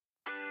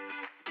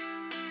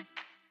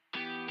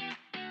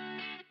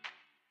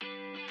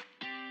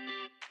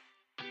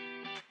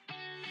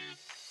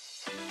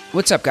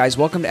What's up, guys?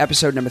 Welcome to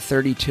episode number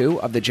 32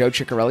 of the Joe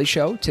Ciccarelli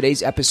Show.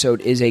 Today's episode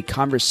is a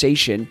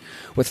conversation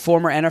with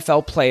former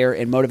NFL player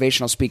and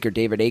motivational speaker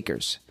David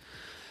Akers.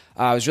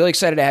 I was really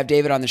excited to have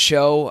David on the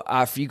show.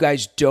 If you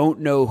guys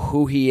don't know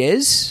who he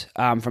is,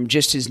 from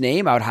just his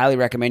name, I would highly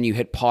recommend you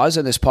hit pause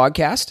on this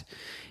podcast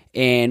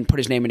and put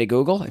his name into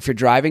Google. If you're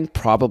driving,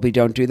 probably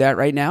don't do that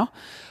right now.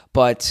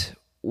 But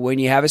when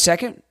you have a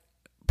second,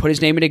 put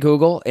his name into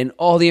Google and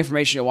all the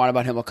information you want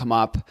about him will come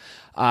up.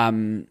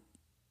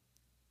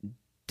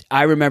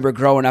 I remember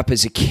growing up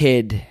as a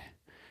kid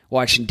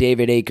watching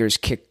David Akers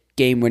kick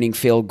game-winning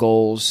field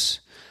goals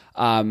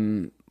for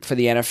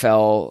the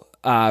NFL,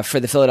 for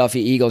the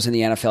Philadelphia Eagles in the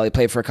NFL. He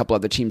played for a couple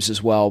other teams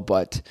as well.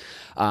 But,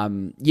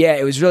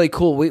 it was really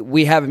cool.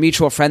 We have a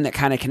mutual friend that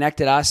kind of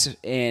connected us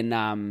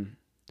and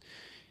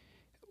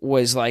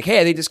was like,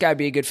 hey, I think this guy would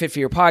be a good fit for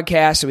your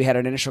podcast. So we had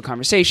an initial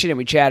conversation and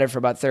we chatted for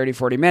about 30,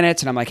 40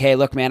 minutes. And I'm like, hey,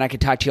 look, man, I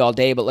could talk to you all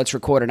day, but let's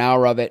record an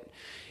hour of it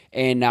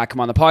and come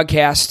on the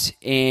podcast.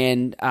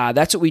 And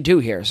that's what we do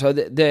here. So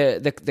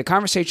the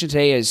conversation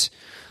today is,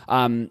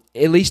 at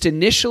least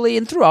initially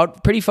and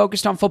throughout, pretty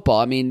focused on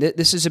football. I mean,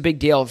 this is a big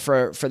deal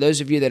for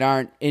those of you that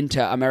aren't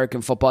into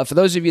American football. For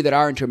those of you that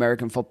are into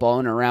American football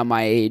and around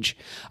my age,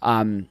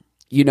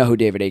 you know who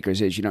David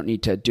Akers is. You don't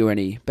need to do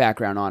any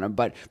background on him.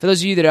 But for those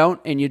of you that don't,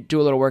 and you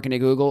do a little work into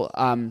Google,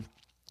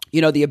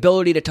 the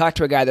ability to talk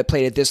to a guy that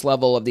played at this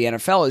level of the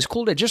NFL is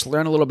cool to just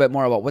learn a little bit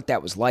more about what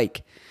that was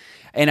like.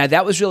 And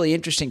that was really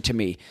interesting to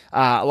me.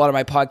 A lot of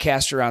my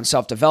podcasts are around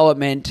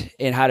self-development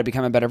and how to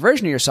become a better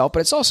version of yourself,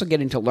 but it's also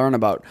getting to learn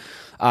about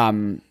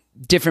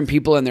different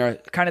people and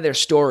their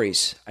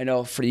stories. I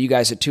know for you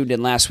guys that tuned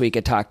in last week, I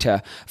talked to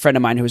a friend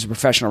of mine who was a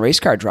professional race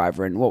car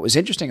driver. And what was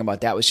interesting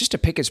about that was just to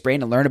pick his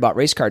brain and learn about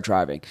race car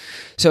driving.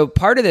 So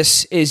part of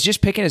this is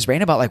just picking his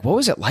brain about what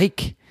was it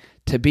like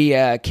to be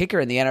a kicker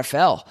in the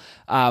NFL?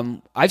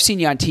 I've seen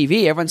you on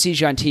TV. Everyone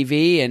sees you on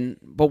TV.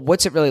 But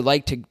what's it really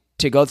like to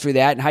go through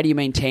that, and how do you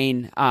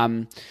maintain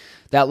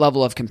that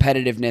level of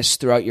competitiveness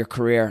throughout your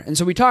career? And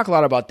so we talk a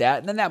lot about that,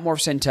 and then that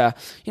morphs into,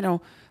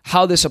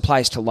 how this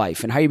applies to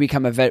life and how you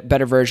become a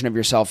better version of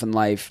yourself in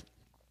life.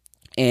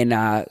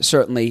 And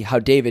certainly how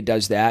David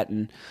does that,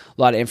 and a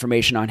lot of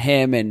information on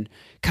him and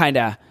kind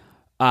of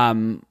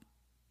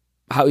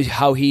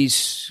how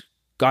he's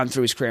gone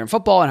through his career in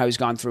football and how he's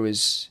gone through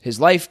his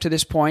life to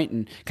this point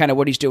and kind of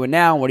what he's doing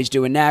now and what he's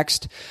doing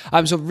next.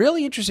 So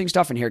really interesting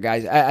stuff in here,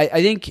 guys.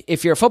 I think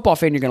if you're a football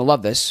fan, you're going to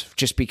love this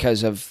just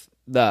because of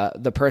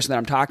the person that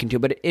I'm talking to.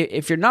 But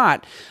if you're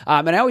not,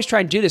 and I always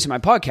try and do this in my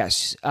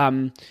podcasts,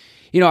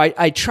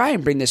 I try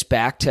and bring this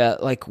back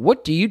to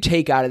what do you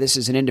take out of this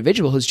as an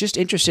individual who's just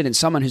interested in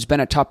someone who's been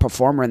a top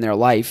performer in their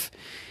life,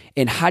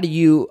 and how do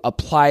you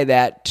apply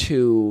that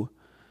to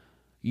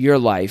your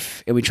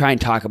life? And we try and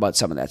talk about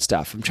some of that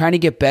stuff. I'm trying to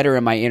get better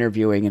in my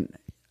interviewing, and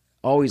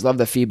always love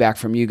the feedback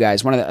from you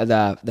guys. One of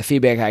the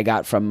feedback I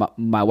got from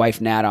my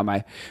wife, Nat, on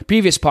my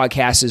previous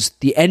podcast is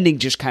the ending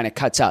just kind of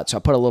cuts out. So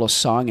I put a little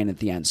song in at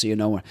the end so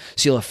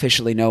you'll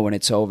officially know when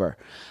it's over.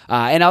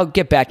 And I'll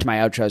get back to my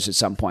outros at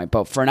some point.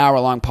 But for an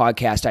hour-long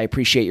podcast, I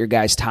appreciate your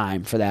guys'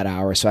 time for that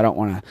hour. So I don't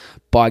want to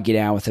bog you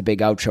down with a big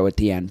outro at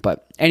the end.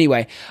 But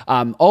anyway,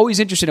 always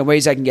interested in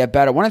ways I can get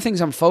better. One of the things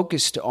I'm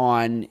focused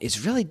on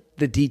is really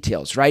the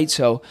details, right?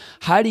 So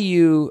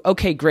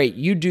okay, great,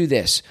 you do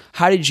this.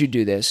 How did you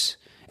do this?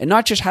 And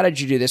not just how did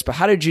you do this, but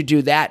how did you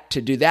do that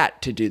to do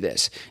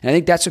this? And I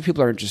think that's what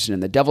people are interested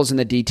in. The devil's in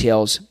the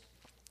details.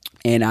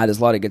 And there's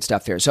a lot of good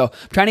stuff here. So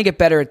I'm trying to get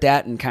better at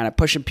that and kind of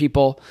pushing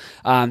people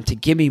to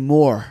give me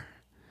more.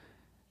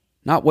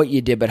 Not what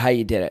you did, but how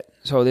you did it.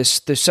 So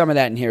there's some of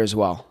that in here as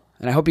well.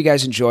 And I hope you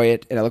guys enjoy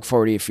it, and I look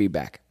forward to your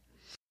feedback.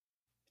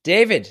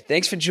 David,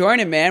 thanks for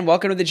joining, man.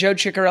 Welcome to the Joe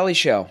Ciccarelli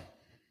Show.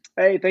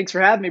 Hey, thanks for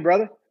having me,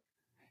 brother.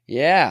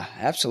 Yeah,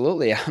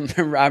 absolutely.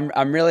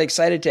 I'm really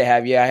excited to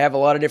have you. I have a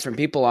lot of different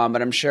people on,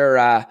 but I'm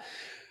sure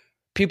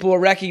people will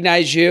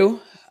recognize you.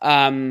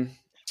 And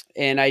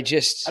I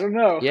don't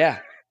know. Yeah.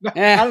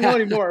 I don't know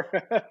anymore.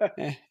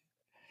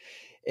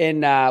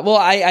 And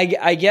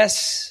I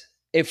guess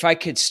if I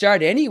could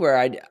start anywhere,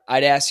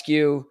 I'd ask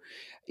you.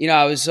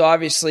 I was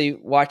obviously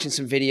watching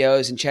some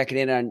videos and checking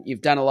in on.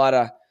 You've done a lot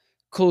of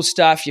cool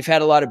stuff. You've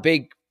had a lot of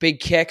big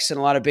kicks and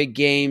a lot of big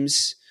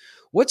games.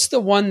 What's the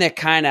one that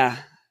kind of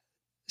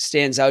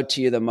stands out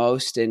to you the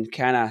most, and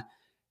kind of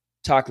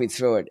talk me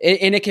through it?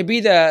 And it could be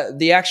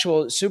the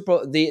actual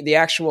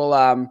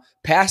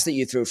pass that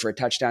you threw for a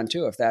touchdown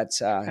too, if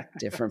that's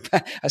different.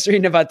 I was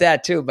reading about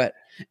that too. But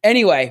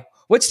anyway,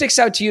 what sticks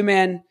out to you,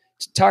 man?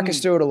 Talk us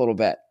through it a little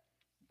bit.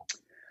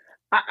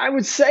 I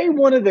would say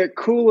one of the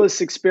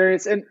coolest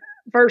experience, and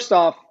first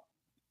off,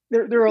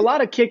 there are a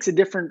lot of kicks at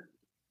different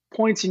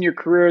points in your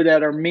career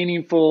that are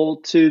meaningful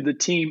to the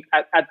team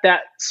at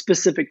that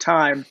specific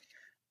time.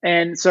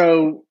 And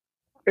so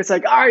it's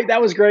like, all right,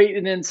 that was great.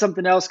 And then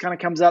something else kind of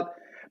comes up.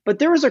 But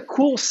there was a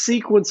cool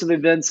sequence of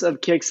events of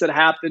kicks that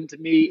happened to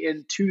me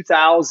in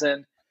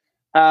 2000.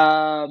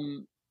 I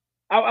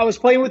was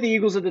playing with the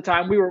Eagles at the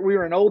time. We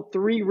were in old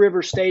Three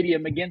River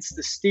Stadium against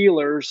the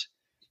Steelers,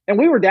 and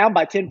we were down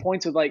by 10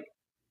 points with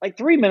like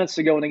 3 minutes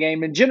to go in the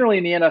game. And generally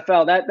in the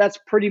NFL, that's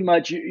pretty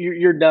much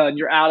you're done.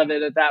 You're out of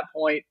it at that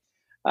point.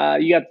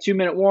 You got a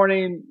 2-minute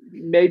warning.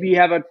 Maybe you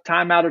have a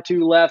timeout or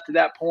two left at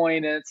that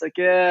point, and it's like,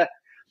 yeah.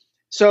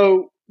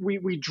 So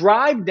we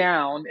drive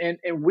down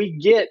and we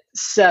get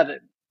 7.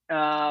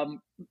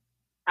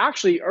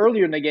 Actually,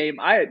 earlier in the game,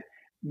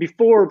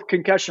 before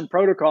concussion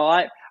protocol,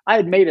 I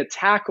had made a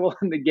tackle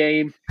in the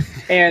game,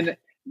 and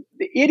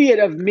the idiot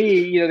of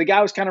me, the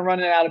guy was kind of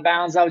running out of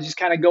bounds. I was just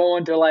kind of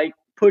going to like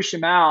push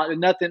him out, and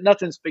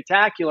nothing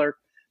spectacular.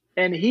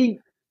 And he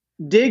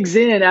digs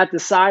in at the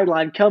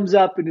sideline, comes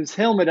up in his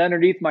helmet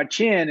underneath my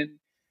chin,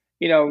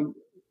 and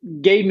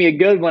gave me a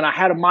good one. I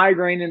had a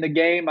migraine in the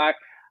game. I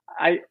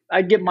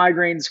get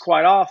migraines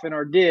quite often,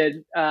 or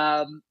did.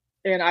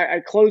 And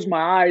I close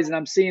my eyes and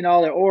I'm seeing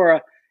all the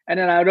aura. And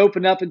then I'd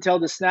open up and tell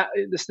the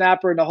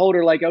snapper and the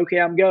holder, like, okay,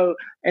 I'm go.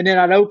 And then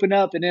I'd open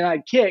up and then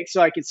I'd kick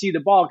so I could see the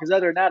ball. Because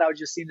other than that, I was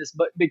just seeing this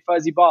big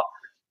fuzzy ball.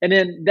 And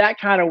then that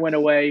kind of went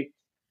away.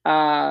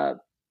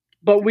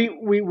 But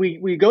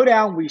we go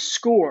down, we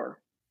score.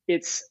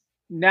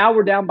 Now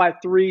we're down by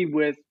 3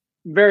 with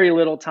very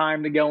little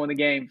time to go in the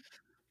game.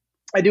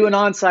 I do an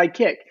onside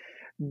kick.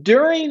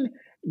 During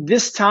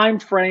this time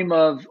frame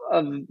of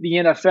the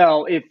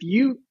NFL, if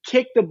you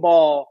kick the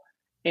ball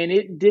and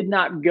it did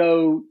not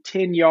go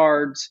 10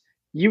 yards,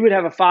 you would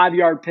have a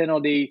 5-yard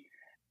penalty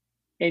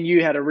and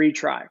you had a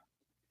retry.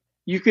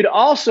 You could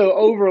also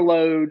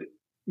overload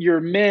your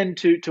men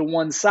to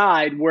one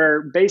side,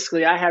 where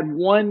basically I had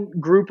one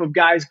group of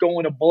guys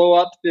going to blow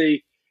up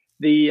the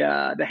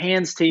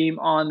hands team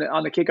on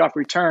the kickoff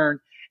return,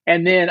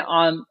 and then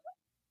on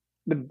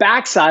the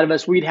backside of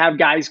us, we'd have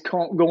guys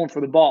going for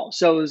the ball.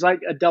 So it was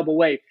like a double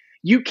wave.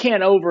 You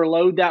can't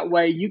overload that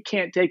way. You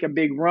can't take a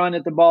big run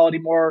at the ball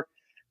anymore.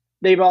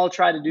 They've all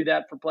tried to do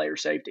that for player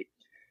safety.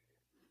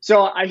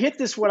 So I hit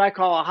this, what I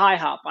call a high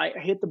hop. I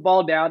hit the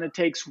ball down. It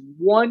takes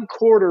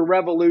 1/4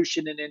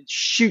 revolution and then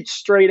shoots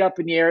straight up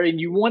in the air. And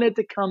you want it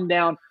to come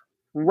down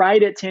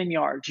right at 10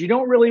 yards. You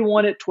don't really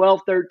want it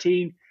 12,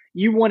 13.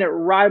 You want it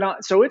right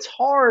on. So it's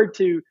hard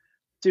to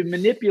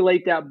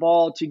manipulate that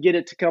ball to get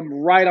it to come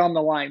right on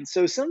the line.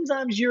 So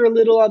sometimes you're a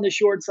little on the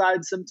short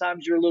side.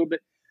 Sometimes you're a little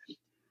bit.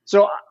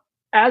 So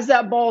as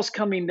that ball's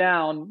coming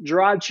down,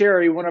 Gerard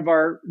Cherry, one of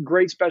our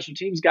great special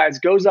teams guys,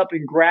 goes up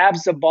and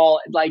grabs the ball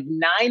at like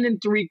 9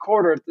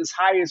 3/4 at this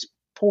highest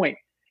point.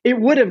 It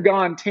would have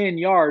gone 10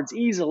 yards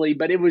easily,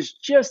 but it was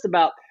just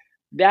about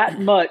that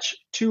much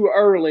too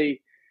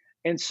early.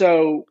 And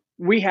so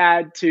we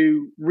had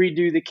to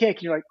redo the kick.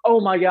 And you're like, oh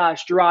my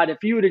gosh, Gerard,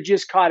 if you would have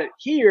just caught it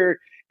here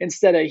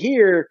instead of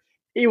here,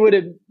 it would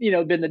have,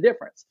 been the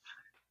difference.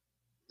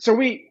 So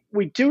we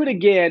do it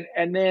again,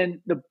 and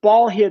then the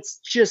ball hits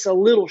just a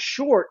little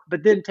short,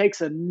 but then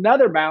takes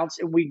another bounce,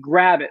 and we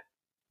grab it.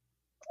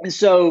 And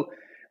so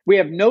we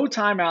have no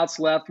timeouts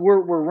left.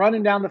 We're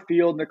running down the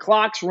field, and the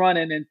clock's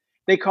running, and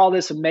they call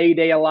this a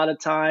Mayday a lot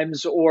of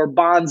times, or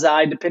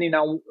bonsai, depending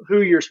on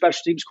who your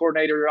special teams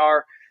coordinator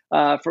are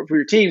for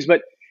your teams.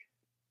 But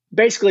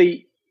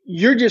basically,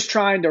 you're just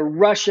trying to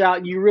rush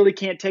out. You really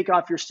can't take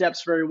off your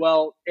steps very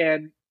well,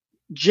 and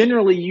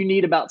generally you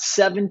need about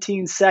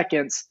 17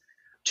 seconds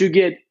to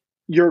get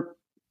your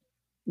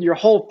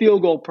whole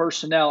field goal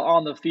personnel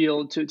on the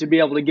field to be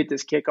able to get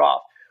this kick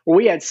off. Well,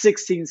 we had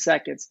 16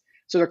 seconds.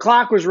 So the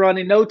clock was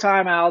running, no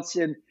timeouts,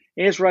 and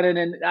it's running.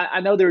 And I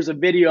know there's a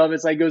video of it.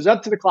 It's like goes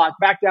up to the clock,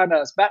 back down to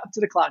us, back up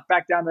to the clock,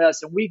 back down to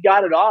us. And we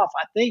got it off,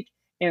 I think,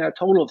 in a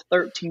total of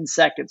 13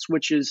 seconds,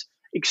 which is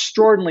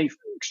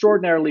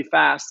extraordinarily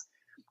fast.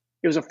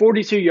 It was a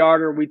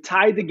 42-yarder. We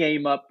tied the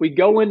game up. We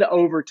go into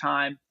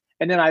overtime,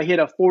 and then I hit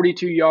a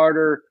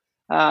 42-yarder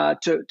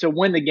to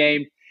win the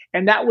game.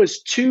 And that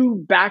was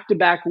 2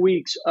 back-to-back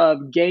weeks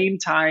of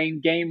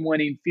game-tying,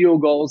 game-winning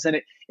field goals.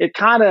 And it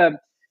kind of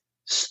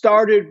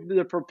started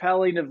the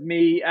propelling of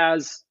me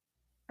as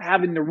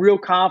having the real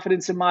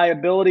confidence in my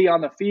ability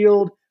on the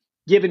field,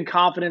 giving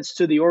confidence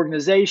to the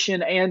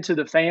organization and to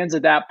the fans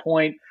at that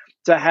point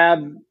to have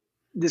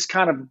this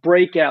kind of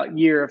breakout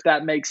year, if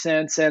that makes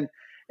sense. And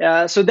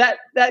so that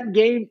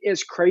game,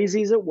 as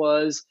crazy as it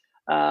was,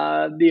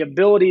 the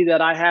ability that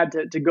I had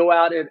to go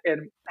out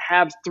and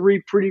have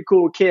 3 pretty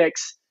cool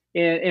kicks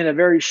in a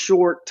very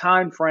short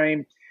time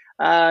frame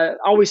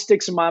always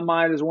sticks in my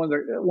mind as one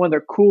of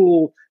the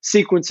cool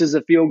sequences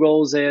of field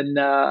goals and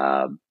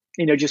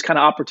just kind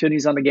of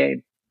opportunities on the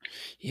game.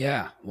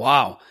 Yeah.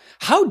 Wow.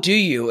 How do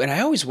you, and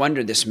I always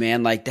wonder this,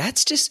 man, like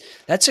that's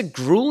a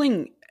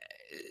grueling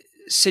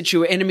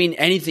situation. And I mean,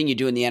 anything you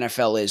do in the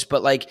NFL is,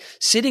 but like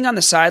sitting on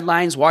the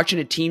sidelines, watching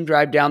a team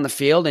drive down the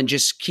field and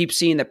just keep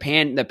seeing the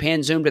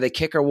pan zoom to the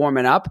kicker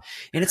warming up.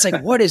 And it's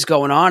like, what is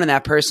going on in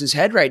that person's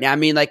head right now? I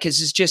mean, like,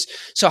 cause it's just,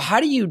 so how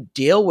do you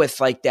deal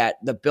with like that,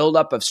 the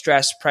buildup of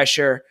stress,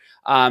 pressure,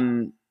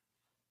 when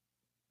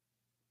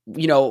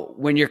you know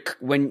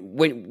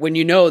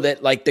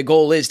that like the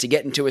goal is to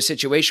get into a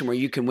situation where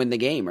you can win the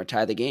game or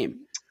tie the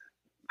game?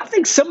 I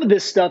think some of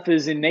this stuff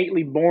is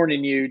innately born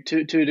in you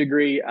to a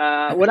degree.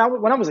 When I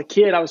was a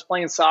kid, I was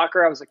playing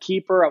soccer. I was a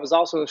keeper. I was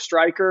also a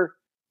striker.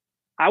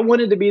 I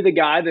wanted to be the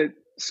guy that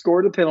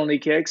score the penalty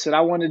kicks, and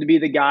I wanted to be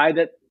the guy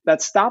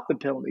that stopped the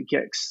penalty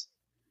kicks.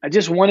 I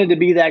just wanted to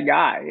be that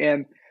guy.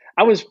 And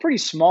I was pretty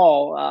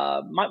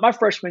small. My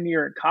freshman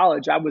year in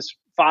college, I was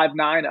 5'9",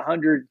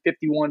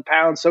 151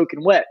 pounds,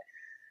 soaking wet.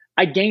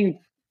 I gained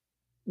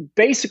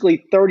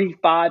basically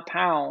 35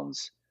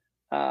 pounds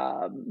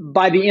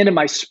by the end of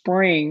my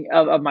spring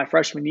of my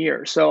freshman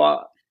year. So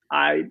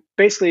I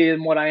basically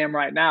am what I am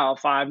right now,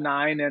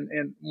 5'9"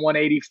 and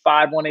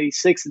 185,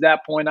 186 at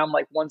that point. I'm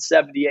like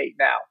 178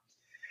 now.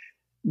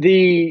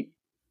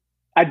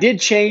 I did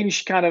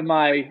change kind of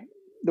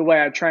the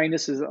way I train.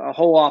 This is a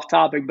whole off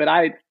topic, but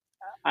I've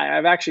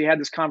actually had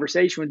this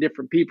conversation with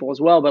different people as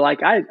well. But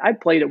like I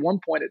played at one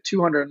point at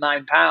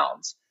 209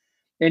 pounds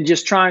and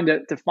just trying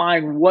to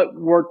find what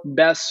worked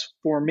best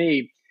for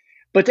me.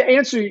 But to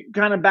answer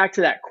kind of back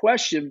to that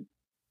question,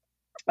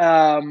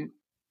 I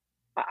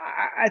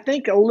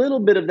think a little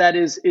bit of that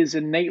is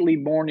innately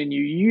born in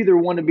you. You either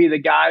want to be the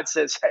guy that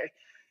says, hey,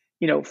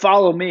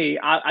 follow me.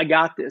 I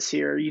got this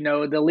here.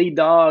 The lead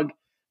dog,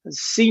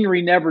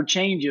 scenery never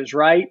changes,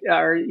 right?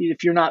 Or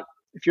if you're not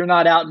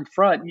out in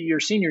front, your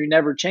scenery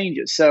never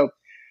changes. So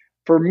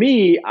for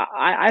me,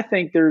 I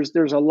think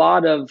there's a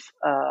lot of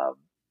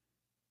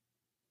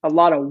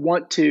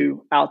want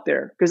to out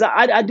there, because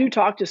I do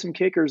talk to some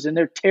kickers and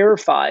they're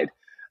terrified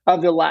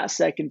of the last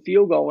second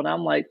field goal. And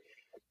I'm like,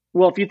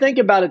 well, if you think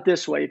about it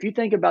this way, if you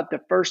think about the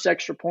first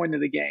extra point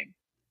of the game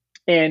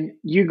and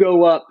you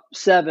go up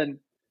 7,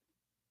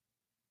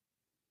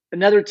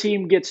 another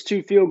team gets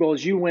 2 field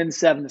goals, you win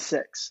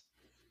 7-6,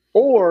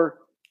 or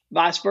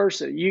vice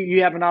versa.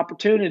 You have an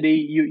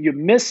opportunity, you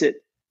miss it,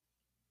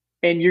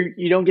 and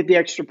you don't get the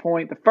extra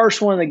point, the first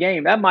one of the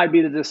game. That might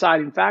be the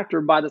deciding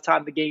factor by the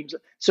time the game's.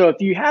 So if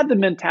you have the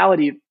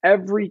mentality of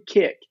every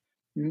kick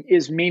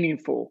is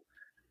meaningful,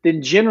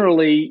 then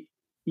generally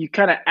you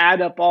kind of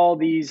add up all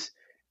these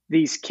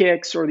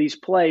kicks or these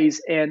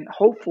plays, and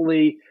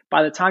hopefully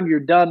by the time you're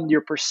done,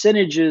 your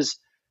percentages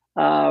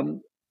of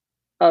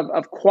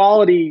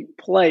quality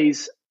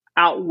plays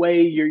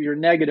outweigh your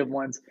negative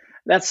ones.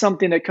 That's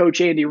something that Coach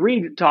Andy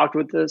Reid talked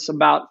with us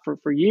about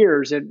for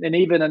years, and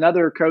even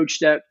another coach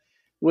that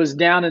was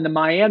down in the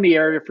Miami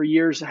area for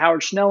years,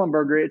 Howard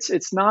Schnellenberger.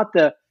 It's not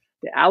the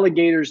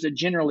alligators that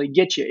generally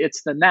get you,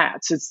 it's the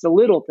gnats, it's the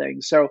little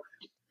things. So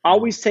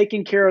always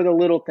taking care of the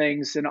little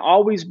things and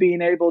always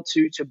being able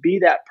to be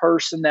that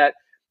person that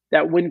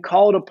when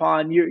called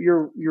upon,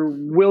 you're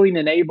willing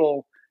and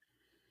able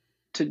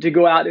to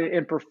go out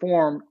and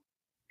perform.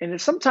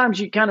 And sometimes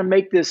you kind of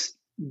make this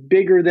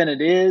bigger than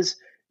it is.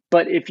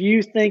 But if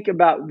you think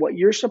about what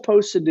you're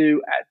supposed to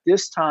do at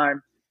this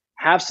time,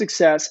 have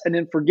success, and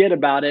then forget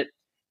about it.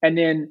 And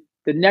then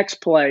the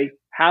next play,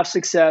 have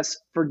success,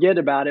 forget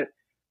about it.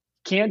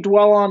 Can't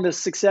dwell on the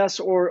success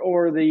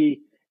or the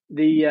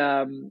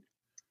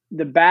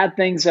bad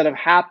things that have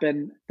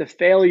happened, the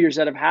failures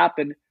that have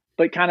happened,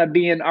 but kind of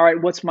being, all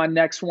right, what's my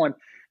next one?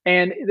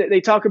 And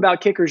they talk about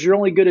kickers, you're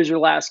only good as your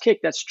last kick.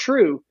 That's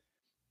true.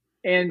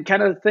 And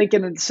kind of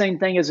thinking the same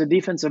thing as a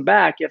defensive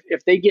back.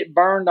 If they get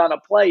burned on a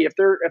play, if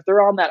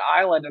they're on that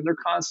island and they're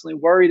constantly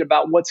worried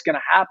about what's going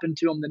to happen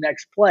to them the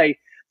next play,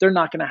 they're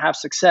not going to have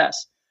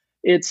success.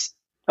 It's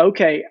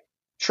okay.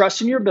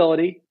 Trust in your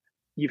ability.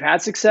 You've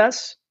had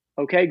success.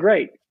 Okay,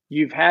 great.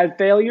 You've had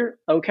failure.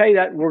 Okay,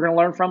 that we're going to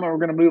learn from it. We're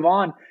going to move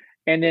on,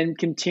 and then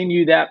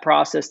continue that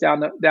process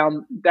down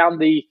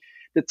the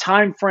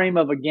time frame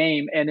of a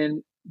game. And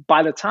then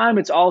by the time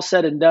it's all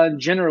said and done,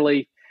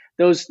 generally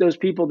those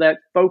people that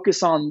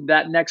focus on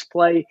that next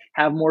play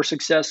have more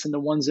success than the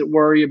ones that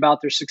worry about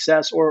their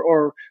success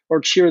or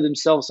cheer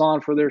themselves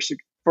on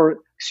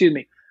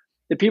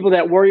the people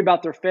that worry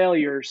about their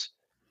failures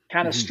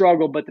kind of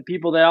struggle, but the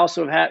people that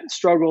also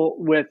struggle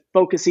with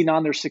focusing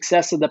on their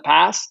success of the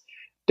past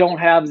don't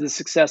have the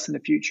success in the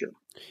future.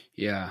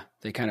 Yeah,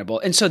 they kind of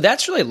both. And so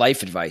that's really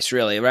life advice,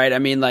 really, right? I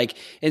mean, like,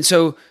 and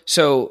so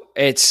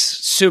it's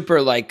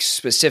super like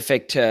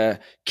specific to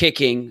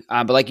kicking,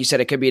 but like you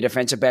said, it could be a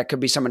defensive back, could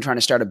be someone trying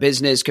to start a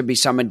business, could be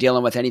someone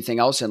dealing with anything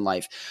else in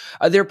life.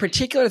 Are there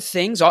particular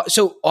things?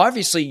 So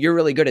obviously you're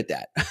really good at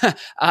that,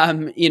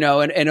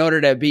 in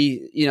order to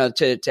be,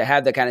 to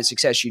have the kind of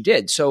success you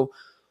did. So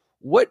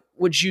what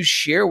would you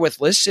share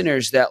with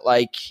listeners that,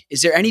 like,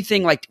 is there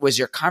anything like, was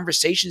there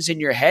conversations in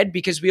your head?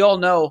 Because we all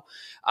know,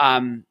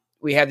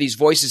 we have these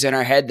voices in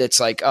our head that's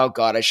like, oh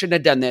God, I shouldn't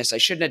have done this. I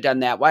shouldn't have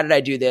done that. Why did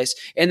I do this?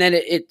 And then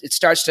it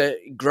starts to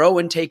grow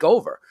and take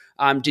over.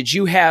 Did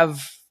you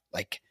have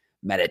like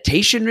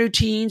meditation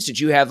routines? Did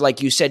you have,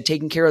 like you said,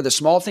 taking care of the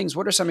small things?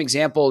 What are some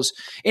examples?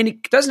 And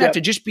it doesn't have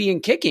to just be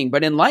in kicking,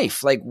 but in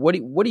life. Like what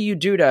do you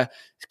do to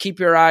keep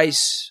your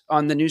eyes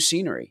on the new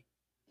scenery?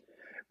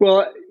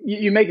 Well,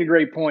 you make a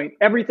great point.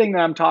 Everything that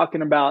I'm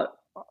talking about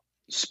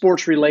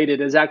sports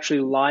related is actually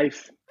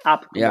life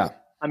applicable. Yeah.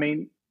 I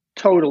mean,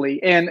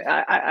 totally. And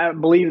I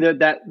believe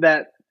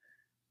that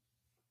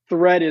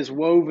thread is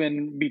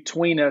woven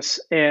between us.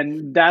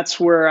 And that's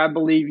where I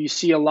believe you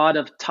see a lot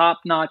of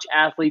top-notch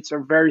athletes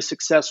are very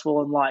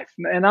successful in life.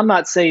 And I'm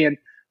not saying,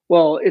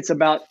 well, it's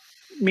about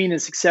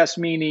success,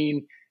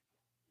 meaning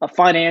a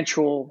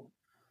financial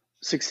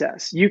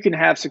success. You can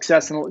have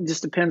success, and it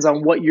just depends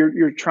on what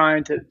you're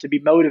trying to be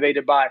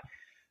motivated by.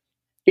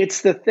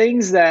 It's the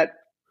things that,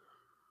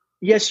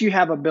 yes, you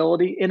have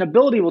ability, and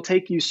ability will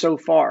take you so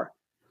far,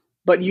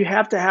 but you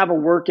have to have a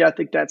work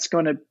ethic that's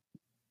going to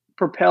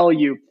propel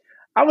you.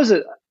 I was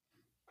an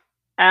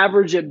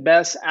average at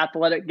best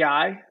athletic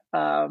guy,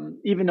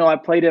 even though I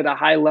played at a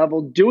high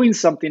level, doing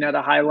something at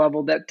a high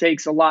level that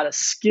takes a lot of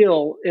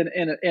skill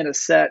in a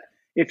set,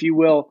 if you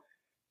will.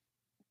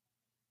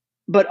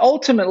 But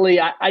ultimately,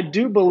 I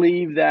do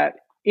believe that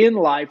in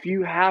life,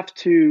 you have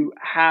to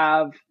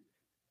have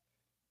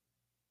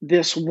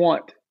this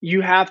want.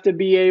 You have to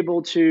be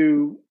able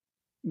to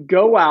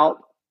go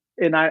out.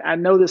 And I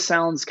know this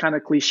sounds kind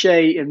of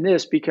cliche in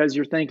this because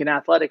you're thinking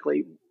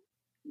athletically.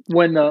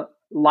 When the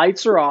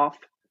lights are off,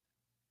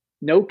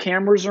 no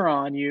cameras are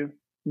on you,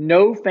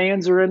 no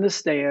fans are in the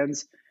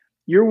stands,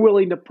 you're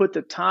willing to put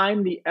the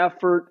time, the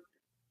effort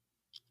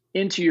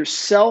into your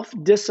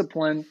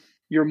self-discipline,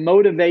 your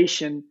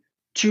motivation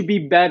to be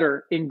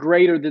better and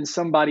greater than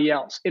somebody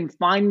else, and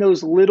find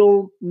those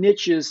little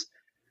niches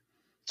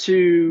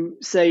to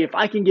say, if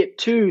I can get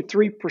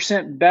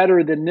 2-3%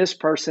 better than this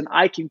person,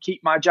 I can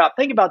keep my job.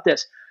 Think about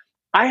this.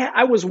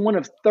 I was one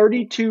of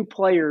 32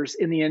 players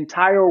in the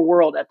entire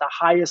world at the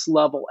highest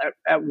level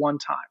at one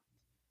time.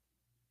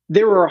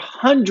 There were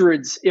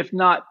hundreds, if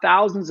not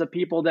thousands, of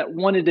people that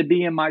wanted to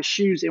be in my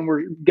shoes and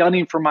were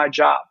gunning for my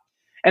job.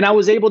 And I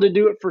was able to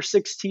do it for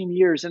 16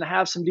 years and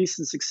have some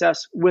decent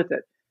success with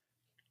it.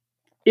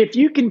 If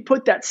you can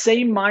put that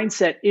same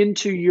mindset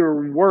into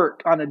your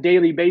work on a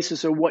daily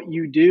basis of what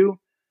you do,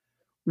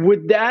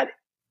 would that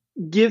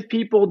give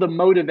people the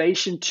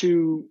motivation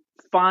to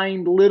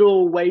find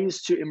little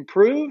ways to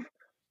improve?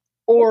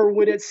 Or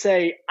would it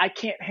say, I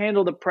can't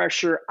handle the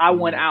pressure, I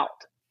want out?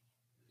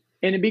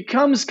 And it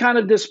becomes kind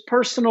of this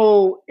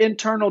personal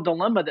internal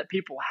dilemma that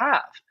people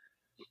have.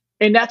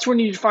 And that's when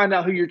you find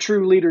out who your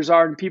true leaders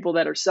are and people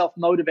that are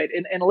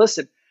self-motivated. And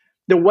listen,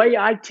 the way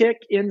I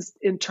tick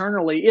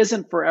internally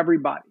isn't for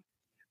everybody.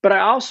 But I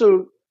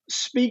also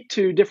speak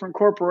to different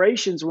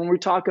corporations when we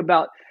talk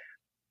about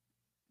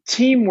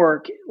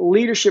teamwork,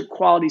 leadership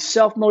qualities,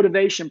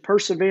 self-motivation,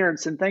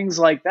 perseverance, and things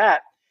like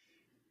that.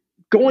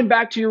 Going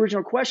back to your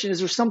original question, is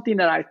there something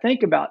that I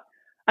think about?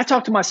 I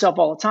talk to myself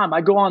all the time. I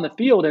go on the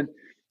field and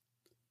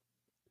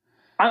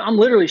I'm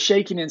literally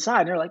shaking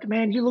inside. And they're like,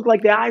 man, you look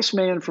like the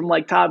Iceman from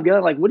like Top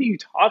Gun. Like, what are you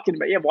talking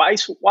about? You have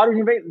ice water in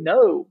your veins?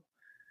 No.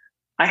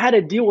 I had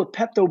to deal with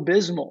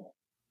Pepto-Bismol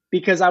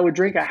because I would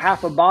drink a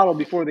half a bottle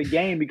before the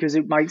game because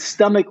my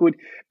stomach would.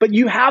 But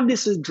you have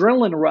this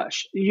adrenaline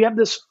rush. You have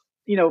this,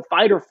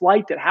 fight or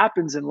flight that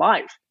happens in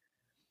life.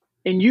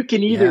 And you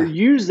can either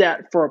use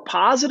that for a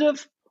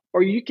positive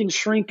or you can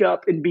shrink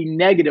up and be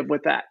negative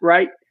with that,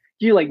 right?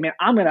 You're like, man,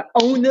 I'm going to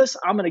own this.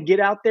 I'm going to get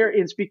out there.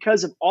 And it's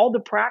because of all the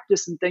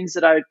practice and things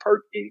that I had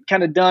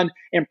kind of done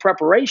in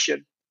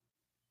preparation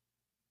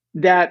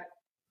that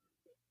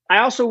I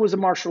also was a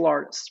martial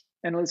artist.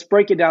 And let's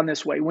break it down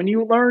this way. When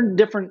you learn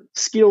different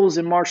skills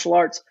in martial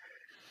arts,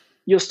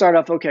 you'll start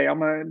off, okay, I'm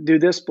going to do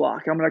this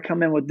block. I'm going to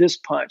come in with this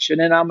punch. And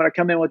then I'm going to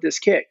come in with this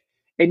kick.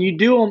 And you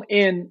do them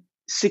in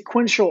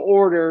sequential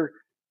order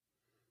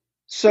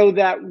so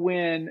that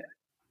when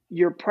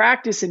you're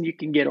practicing, you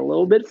can get a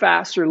little bit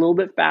faster. And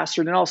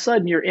then all of a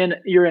sudden you're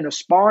in a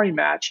sparring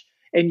match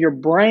and your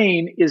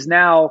brain is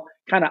now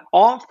kind of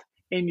off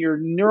and your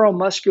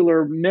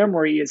neuromuscular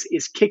memory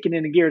is kicking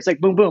into gear. It's like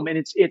boom, boom, and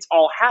it's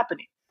all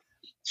happening.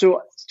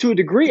 So to a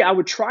degree, I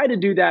would try to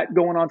do that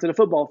going onto the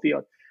football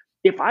field.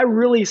 If I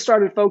really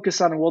started focus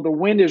on, well, the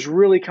wind is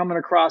really coming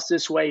across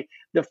this way,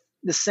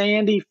 the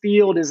sandy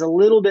field is a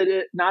little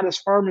bit not as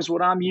firm as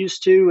what I'm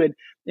used to,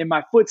 and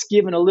my foot's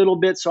giving a little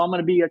bit, so I'm going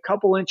to be a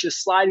couple inches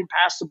sliding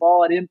past the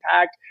ball at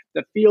impact.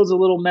 The field's a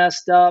little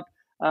messed up.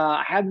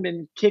 I haven't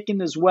been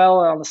kicking as well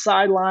on the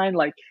sideline.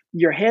 Like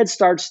your head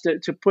starts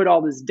to put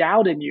all this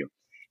doubt in you.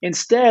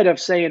 Instead of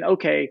saying,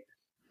 okay,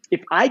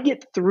 if I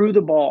get through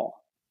the ball,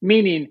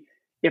 meaning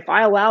if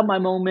I allow my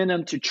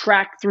momentum to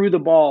track through the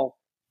ball,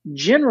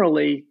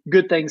 generally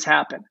good things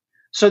happen.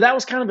 So that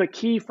was kind of a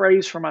key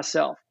phrase for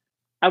myself.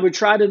 I would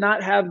try to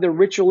not have the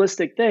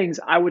ritualistic things.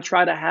 I would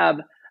try to have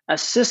a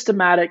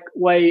systematic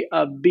way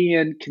of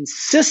being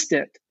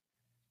consistent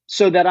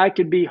so that I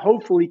could be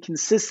hopefully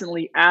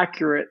consistently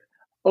accurate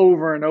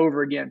over and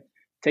over again.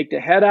 Take the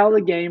head out of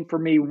the game for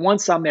me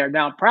once I'm there.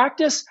 Now, in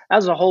practice,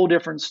 that's a whole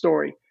different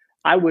story.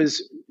 I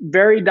was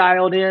very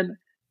dialed in,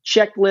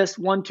 checklist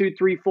 1, 2,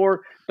 3,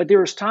 4. But there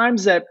was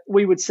times that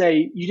we would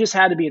say you just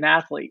had to be an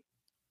athlete.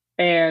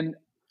 And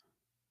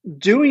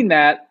doing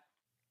that,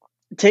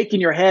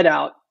 taking your head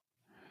out,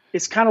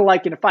 it's kind of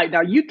like in a fight.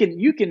 Now you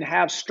can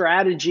have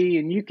strategy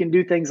and you can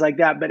do things like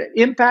that, but at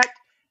impact,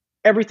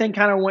 everything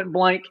kind of went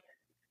blank,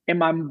 and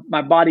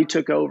my body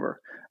took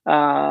over.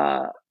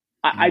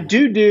 I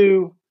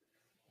do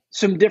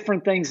some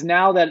different things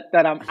now that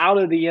I'm out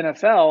of the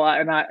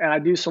NFL, and I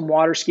do some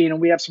water skiing,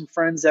 and we have some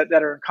friends that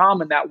are in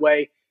common that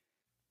way.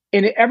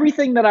 And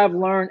everything that I've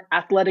learned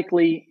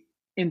athletically,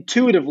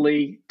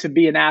 intuitively to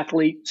be an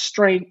athlete,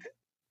 strength,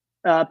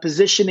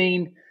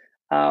 positioning,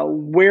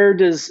 where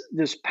does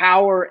this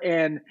power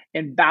and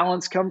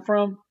balance come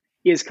from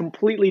is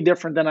completely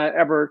different than I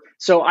ever.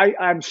 So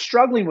I'm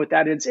struggling with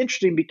that. And it's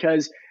interesting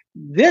because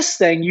this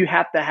thing, you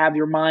have to have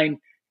your mind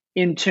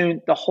in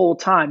tune the whole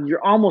time.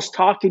 You're almost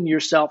talking to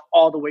yourself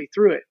all the way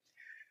through it,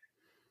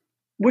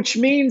 which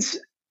means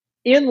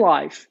in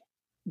life,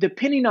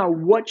 depending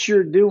on what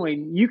you're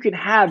doing, you can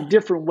have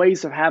different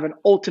ways of having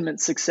ultimate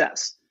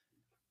success.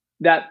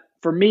 That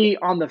for me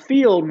on the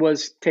field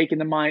was taking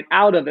the mind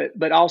out of it,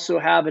 but also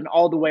having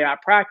all the way I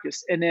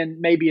practiced. And then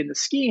maybe in the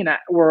skiing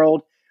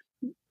world,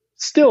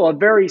 still a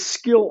very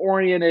skill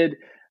oriented,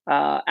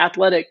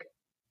 athletic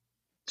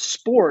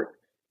sport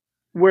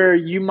where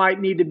you might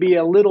need to be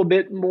a little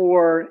bit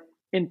more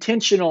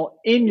intentional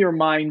in your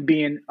mind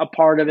being a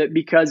part of it,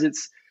 because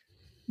it's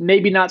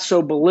maybe not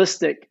so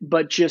ballistic,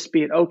 but just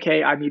being,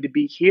 okay, I need to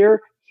be here,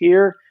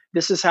 here.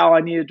 This is how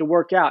I needed to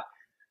work out.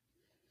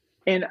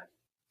 And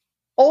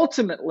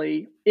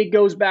ultimately, it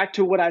goes back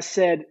to what I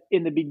said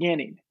in the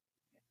beginning.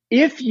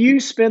 If you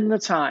spend the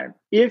time,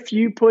 if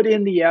you put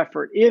in the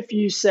effort, if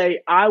you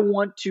say, I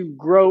want to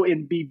grow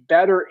and be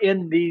better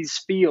in these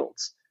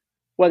fields,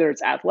 whether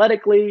it's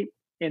athletically,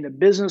 in the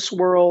business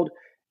world,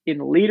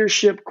 in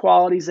leadership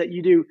qualities that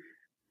you do,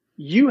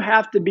 you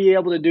have to be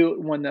able to do it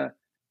when the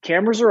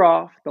cameras are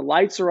off, the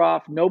lights are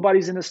off,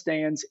 nobody's in the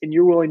stands, and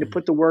you're willing to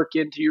put the work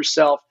into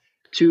yourself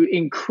to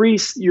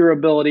increase your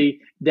ability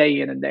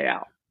day in and day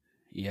out.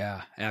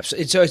 Yeah,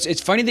 absolutely. So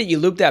it's funny that you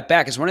loop that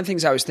back, because one of the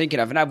things I was thinking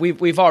of, and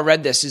we've all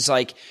read this, is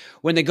like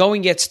when the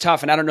going gets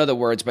tough, and I don't know the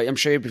words, but I'm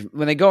sure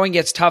when the going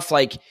gets tough,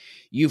 like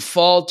you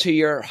fall to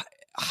your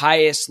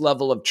highest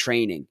level of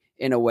training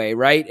in a way,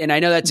 right? And I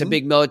know that's a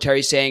big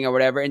military saying or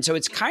whatever, and so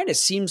it's kind of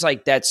seems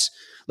like that's,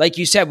 like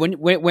you said, when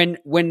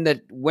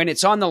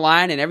it's on the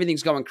line and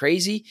everything's going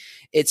crazy,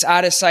 it's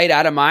out of sight,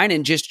 out of mind,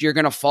 and just you're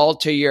going to fall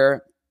to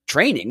your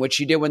training, which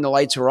you did when the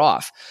lights were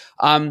off.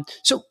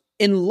 So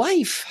in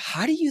life,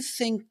 how do you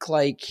think,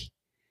 like,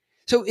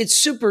 so it's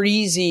super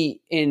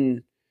easy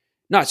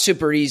not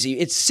super easy.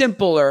 It's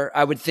simpler,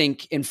 I would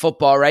think, in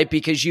football, right?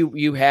 Because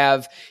you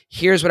have,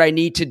 here's what I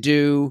need to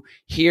do.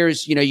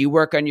 Here's, you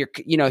work on your,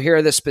 here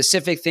are the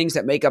specific things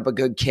that make up a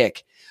good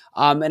kick.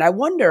 And I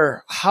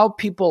wonder how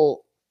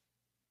people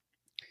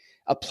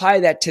apply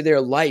that to their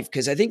life,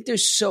 because I think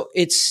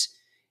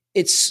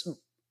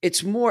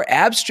it's more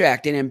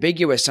abstract and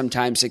ambiguous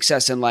sometimes,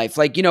 success in life.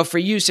 Like, for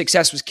you,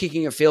 success was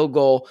kicking a field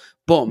goal,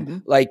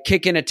 boom, like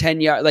kicking a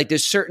 10-yard, like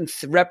there's certain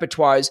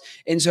repertoires.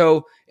 And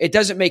so it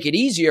doesn't make it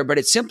easier, but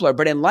it's simpler.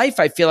 But in life,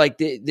 I feel like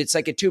it's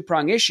like a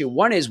two-pronged issue.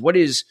 One is, what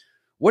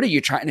are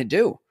you trying to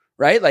do?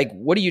 Right? Like,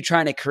 what are you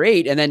trying to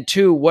create? And then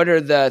two, what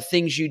are the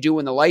things you do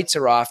when the lights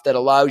are off that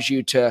allows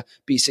you to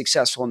be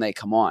successful when they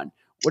come on?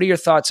 What are your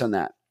thoughts on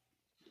that?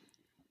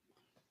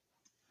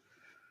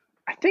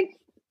 I think,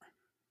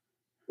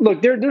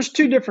 look, there's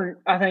two different,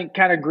 I think,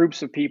 kind of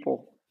groups of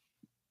people.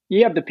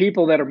 You have the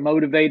people that are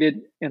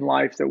motivated in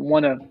life, that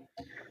want to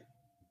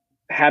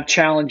have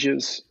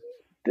challenges,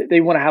 that they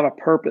want to have a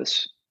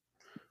purpose.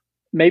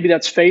 Maybe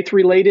that's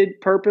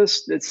faith-related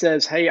purpose that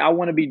says, hey, I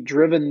want to be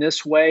driven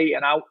this way,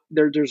 and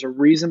there's a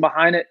reason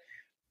behind it.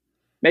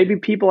 Maybe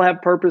people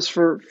have purpose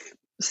for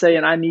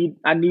saying, I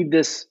need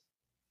this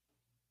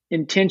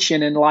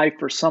intention in life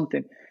for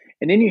something.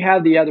 And then you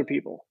have the other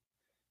people.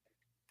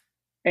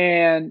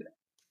 And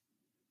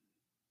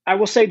I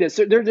will say this,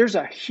 there's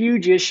a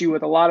huge issue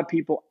with a lot of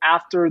people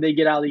after they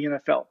get out of the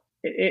NFL.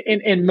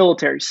 In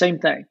military, same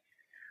thing.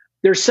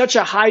 There's such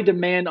a high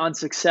demand on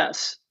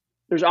success.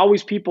 There's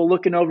always people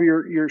looking over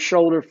your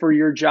shoulder for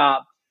your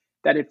job,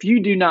 that if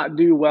you do not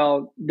do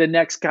well, the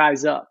next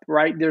guy's up,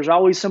 right? There's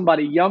always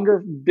somebody younger,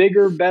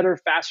 bigger, better,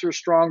 faster,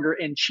 stronger,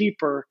 and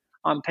cheaper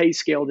on pay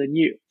scale than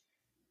you.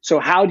 So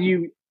how do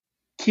you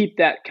keep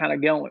that kind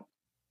of going?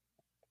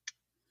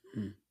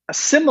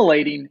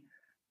 Assimilating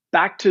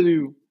back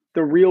to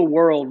the real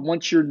world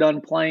once you're done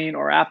playing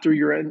or after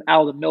you're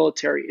out of the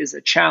military is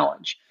a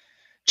challenge.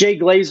 Jay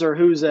Glazer,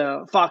 who's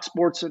a Fox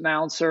Sports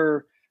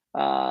announcer,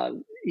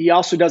 he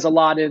also does a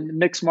lot in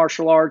mixed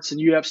martial arts and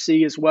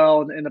UFC as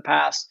well in the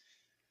past.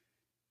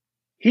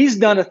 He's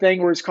done a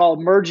thing where it's called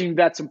merging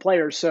vets and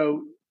players.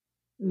 So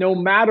no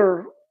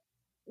matter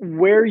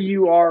where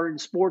you are in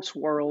sports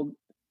world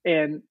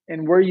and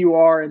where you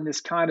are in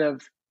this kind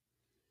of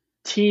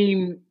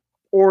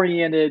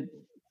team-oriented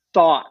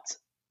thought,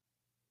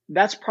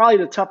 that's probably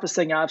the toughest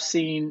thing I've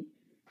seen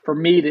for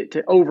me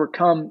to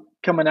overcome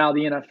coming out of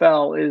the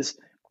NFL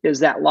is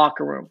that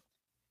locker room.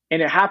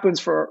 And it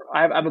happens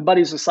I have a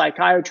buddy who's a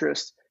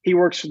psychiatrist. He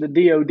works for the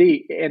DOD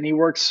and he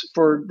works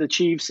for the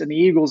Chiefs and the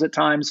Eagles at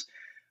times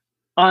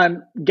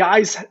on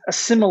guys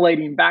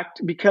assimilating back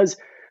because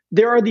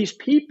there are these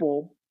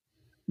people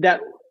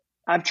that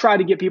I've tried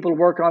to get people to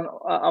work on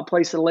a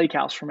place at a lake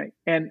house for me.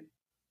 And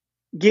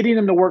getting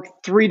them to work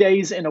 3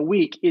 days in a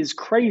week is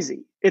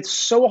crazy. It's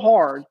so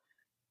hard.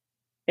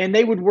 And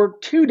they would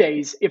work 2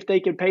 days if they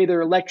could pay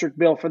their electric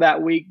bill for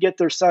that week, get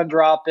their sun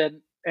drop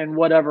and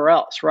whatever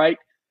else, right?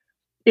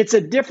 It's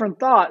a different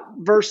thought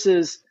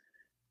versus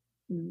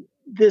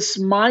this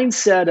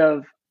mindset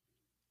of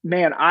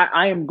man,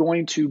 I am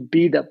going to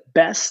be the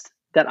best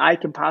that I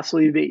can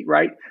possibly be,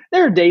 right?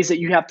 There are days that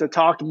you have to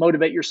talk and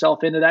motivate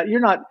yourself into that.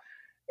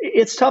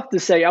 It's tough to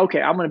say,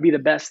 okay, I'm going to be the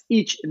best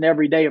each and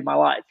every day of my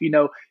life.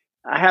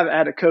 I have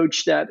had a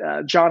coach that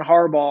John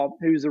Harbaugh,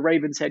 who's the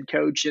Ravens head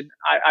coach, and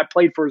I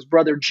played for his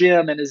brother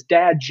Jim and his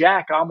dad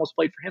Jack. I almost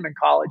played for him in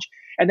college.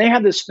 And they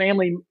have this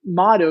family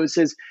motto. It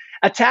says,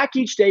 attack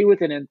each day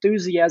with an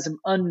enthusiasm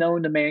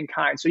unknown to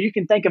mankind. So you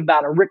can think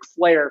about a Ric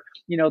Flair,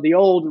 the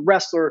old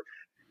wrestler,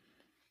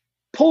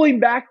 pulling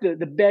back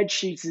the bed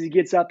sheets as he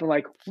gets up and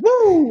like,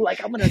 woo,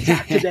 like I'm going to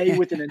attack today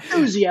with an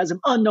enthusiasm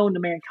unknown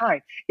to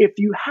mankind. If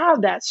you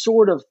have that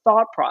sort of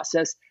thought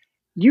process,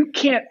 you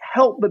can't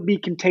help but be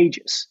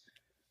contagious.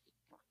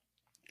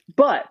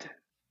 But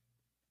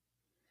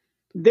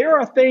there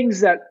are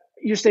things that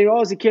you say,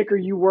 oh, as a kicker,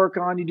 you work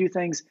on, you do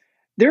things.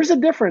 There's a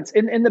difference.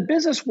 In the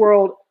business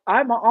world,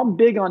 I'm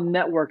big on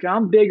networking.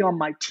 I'm big on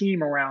my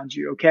team around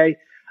you, okay?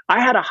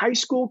 I had a high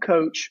school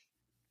coach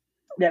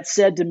that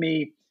said to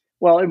me,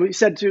 well, it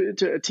said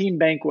to a team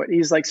banquet,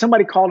 he's like,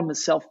 somebody called him a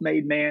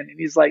self-made man. And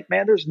he's like,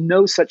 man, there's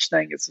no such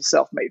thing as a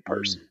self-made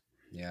person.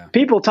 Yeah.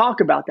 People talk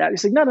about that.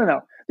 He's like,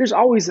 no. There's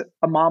always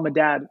a mom, a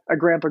dad, a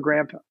grandpa,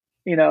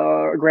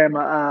 a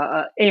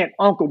grandma, aunt,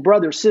 uncle,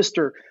 brother,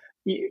 sister,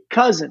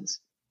 cousins,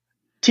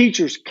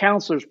 teachers,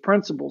 counselors,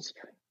 principals,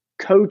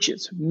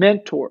 coaches,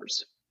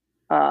 mentors,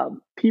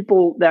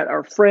 people that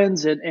are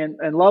friends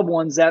and loved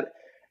ones that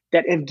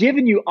have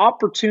given you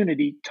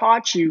opportunity,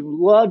 taught you,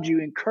 loved you,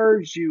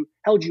 encouraged you,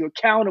 held you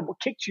accountable,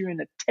 kicked you in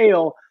the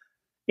tail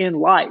in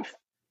life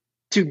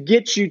to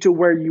get you to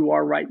where you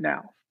are right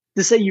now.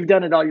 To say you've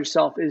done it all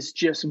yourself is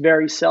just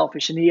very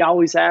selfish. And he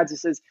always adds, he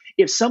says,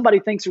 if somebody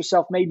thinks they're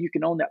self-made, you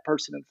can own that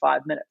person in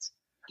 5 minutes.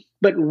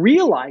 But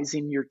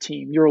realizing your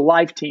team, your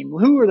life team,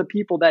 who are the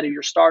people that are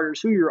your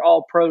starters, who are your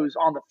all pros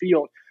on the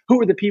field,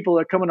 who are the people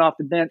that are coming off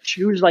the bench,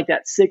 who's like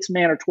that 6th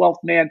man or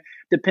 12th man,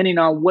 depending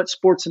on what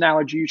sports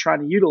analogy you're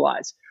trying to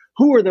utilize.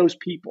 Who are those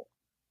people?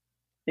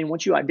 And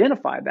once you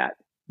identify that,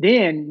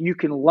 then you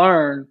can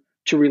learn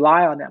to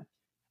rely on them.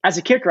 As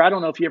a kicker, I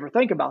don't know if you ever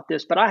think about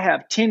this, but I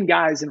have 10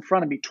 guys in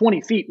front of me,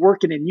 20 feet,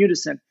 working in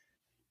unison.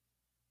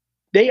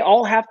 They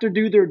all have to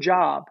do their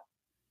job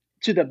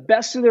to the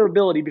best of their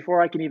ability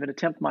before I can even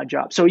attempt my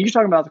job. So you're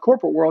talking about the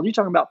corporate world. You're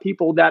talking about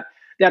people that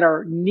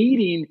are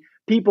needing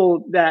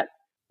people that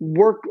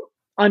work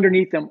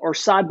underneath them or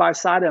side by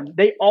side them.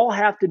 They all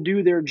have to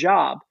do their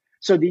job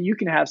so that you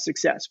can have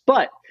success.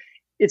 But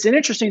it's an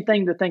interesting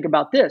thing to think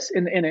about this.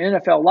 In an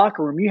NFL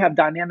locker room, you have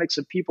dynamics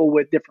of people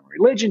with different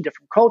religion,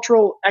 different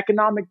cultural,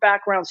 economic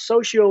backgrounds,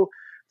 socio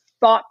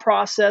thought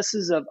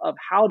processes of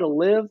how to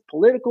live,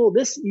 political,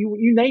 this,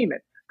 you name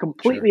it,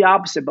 completely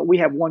opposite. But we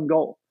have one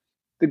goal.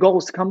 The goal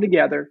is to come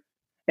together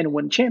and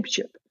win a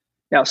championship.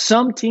 Now,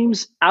 some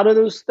teams out of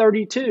those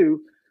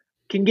 32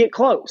 can get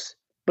close,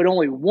 but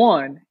only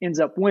one ends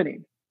up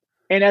winning.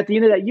 And at the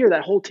end of that year,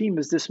 that whole team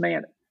is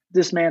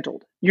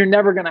dismantled. You're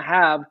never going to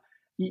have,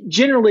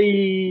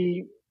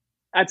 generally,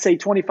 I'd say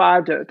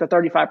 25 to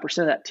 35%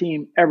 of that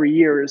team every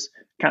year is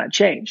kind of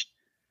changed.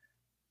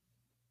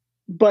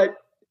 But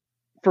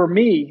for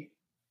me,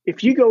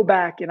 if you go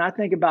back and I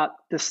think about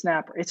the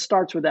snapper, it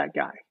starts with that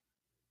guy.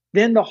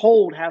 Then the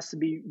hold has to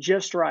be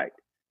just right.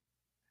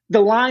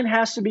 The line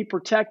has to be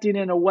protected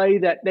in a way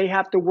that they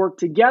have to work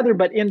together,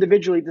 but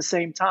individually at the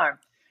same time.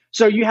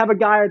 So you have a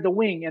guy at the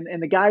wing,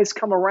 and the guys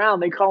come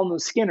around, they call them the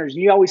skinners.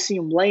 You always see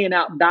them laying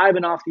out,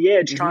 diving off the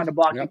edge, trying to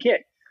block the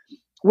kick.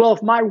 Well,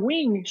 if my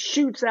wing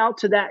shoots out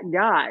to that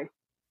guy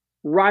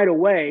right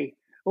away,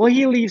 well,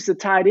 he leaves the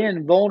tight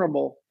end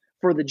vulnerable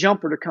for the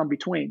jumper to come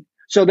between.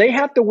 So they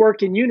have to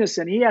work in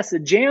unison. He has to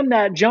jam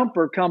that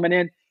jumper coming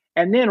in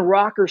and then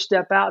rock or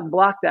step out and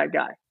block that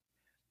guy.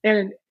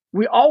 And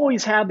we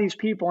always have these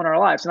people in our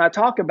lives. And I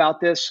talk about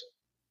this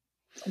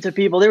to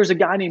people. There was a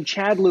guy named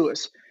Chad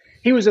Lewis.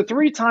 He was a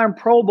 3-time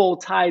Pro Bowl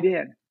tight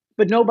end,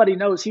 but nobody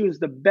knows he was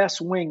the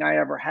best wing I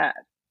ever had.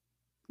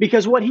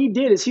 Because what he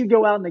did is he'd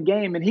go out in the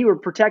game and he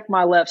would protect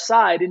my left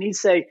side and he'd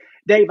say,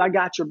 Dave, I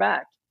got your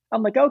back.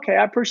 I'm like, okay,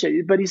 I appreciate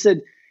it. But he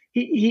said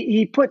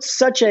he put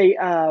such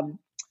a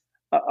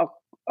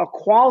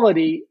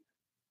quality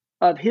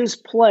of his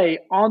play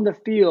on the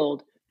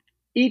field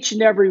each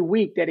and every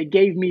week that it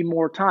gave me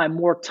more time.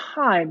 More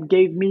time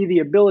gave me the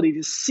ability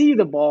to see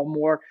the ball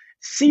more.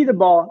 See the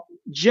ball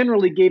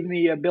generally gave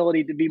me the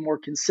ability to be more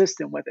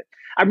consistent with it.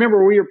 I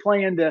remember we were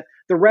playing the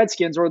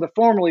Redskins, or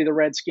formerly the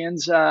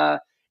Redskins,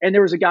 and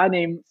there was a guy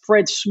named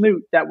Fred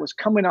Smoot that was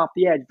coming off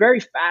the edge, very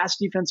fast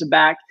defensive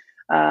back.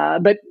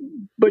 But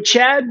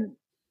Chad,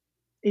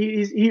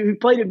 he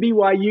played at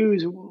BYU,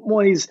 is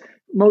one of these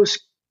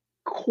most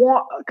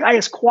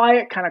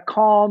quiet, kind of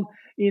calm,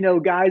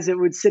 guys that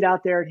would sit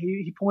out there, and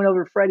he point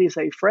over to Fred. He'd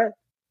say, Fred,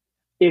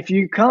 if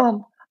you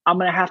come, I'm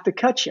going to have to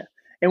cut you.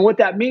 And what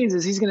that means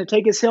is he's going to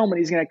take his helmet,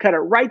 he's going to cut it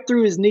right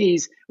through his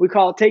knees. We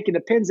call it taking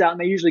the pins out,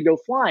 and they usually go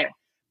flying.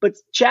 But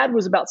Chad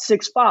was about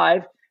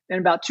 6'5" and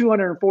about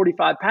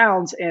 245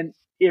 pounds. And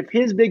if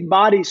his big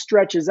body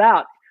stretches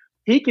out,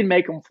 he can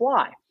make them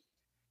fly.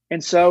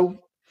 And so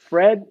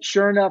Fred,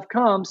 sure enough,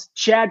 comes.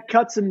 Chad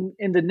cuts him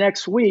in the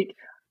next week.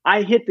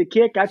 I hit the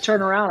kick. I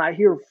turn around. I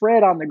hear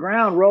Fred on the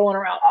ground rolling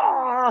around.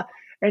 Ah!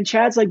 And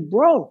Chad's like,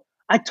 bro,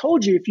 I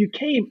told you if you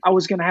came, I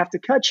was going to have to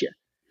cut you.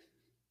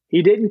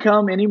 He didn't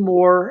come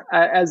anymore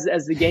as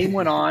the game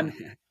went on.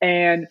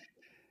 And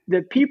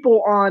the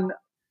people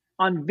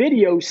on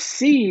video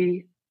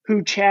see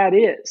who Chad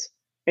is.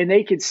 And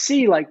they could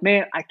see like,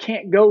 man, I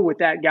can't go with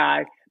that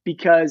guy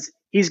because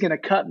he's going to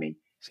cut me.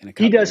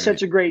 He does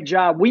such a great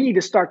job. We need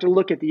to start to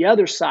look at the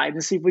other side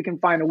and see if we can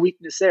find a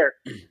weakness there.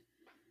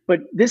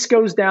 But this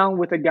goes down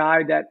with a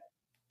guy that,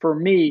 for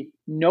me,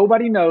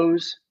 nobody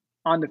knows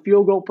on the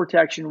field goal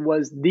protection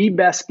was the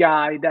best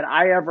guy that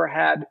I ever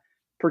had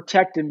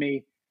protecting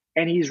me.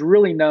 And he's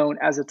really known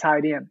as a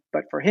tight end.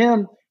 But for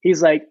him,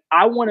 he's like,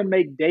 I want to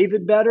make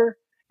David better,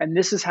 and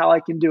this is how I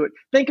can do it.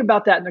 Think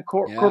about that in the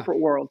corporate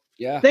world.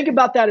 Yeah. Think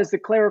about that as the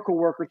clerical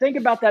worker. Think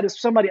about that as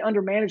somebody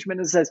under management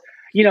that says,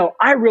 you know,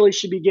 I really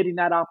should be getting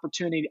that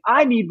opportunity.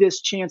 I need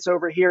this chance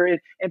over here.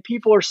 And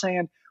people are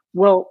saying,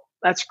 well,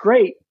 that's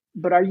great,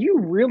 but are you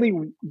really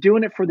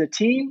doing it for the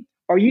team?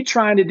 Or are you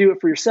trying to do it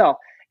for yourself?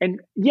 And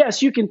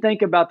yes, you can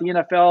think about the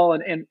NFL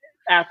and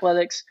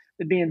athletics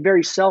as being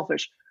very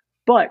selfish,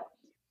 but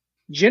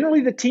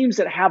generally the teams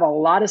that have a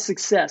lot of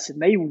success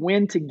and they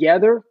win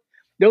together,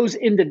 those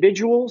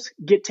individuals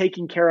get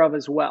taken care of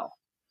as well.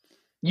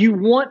 You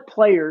want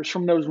players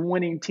from those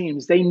winning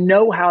teams. They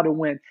know how to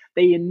win.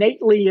 They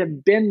innately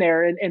have been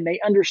there and they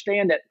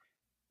understand that,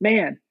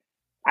 man,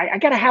 I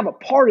got to have a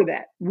part of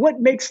that. What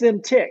makes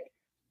them tick?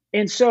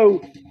 And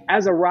so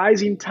as a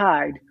rising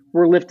tide,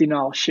 we're lifting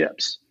all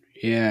ships.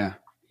 Yeah.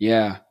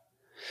 Yeah.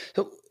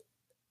 So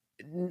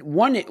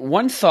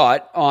one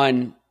thought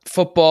on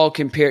football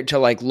compared to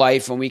like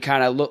life, when we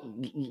kind of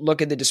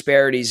look at the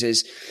disparities,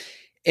 is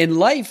in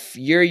life,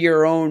 you're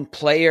your own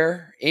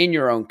player and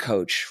your own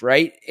coach,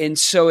 right? And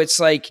so it's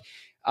like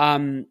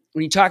when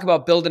you talk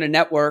about building a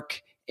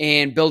network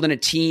and building a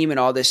team and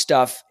all this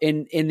stuff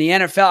in the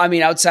NFL, I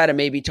mean, outside of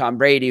maybe Tom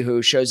Brady,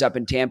 who shows up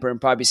in Tampa and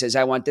probably says,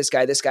 I want this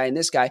guy, and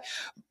this guy,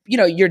 you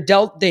know, you're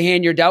dealt the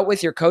hand you're dealt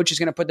with. Your coach is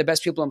going to put the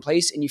best people in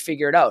place and you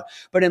figure it out.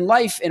 But in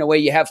life, in a way,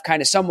 you have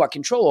kind of somewhat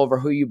control over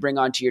who you bring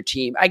onto your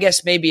team. I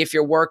guess maybe if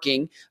you're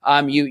working,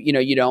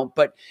 you don't.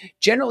 But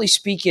generally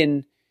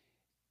speaking,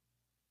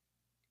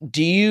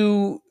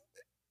 I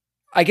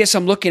guess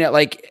I'm looking at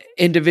like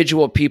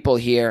individual people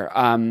here.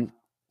 And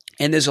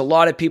there's a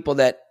lot of people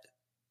that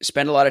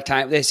spend a lot of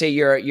time. They say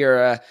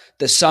you're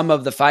the sum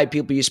of the 5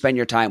 people you spend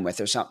your time with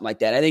or something like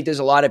that. I think there's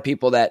a lot of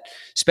people that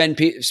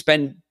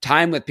spend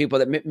time with people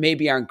that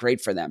maybe aren't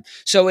great for them.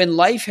 So in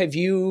life, have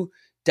you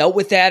dealt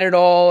with that at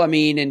all? I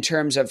mean, in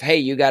terms of, hey,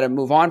 you got to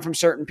move on from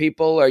certain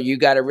people, or you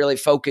got to really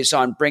focus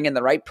on bringing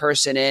the right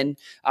person in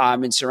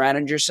and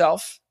surrounding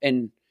yourself.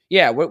 And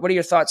yeah, what are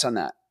your thoughts on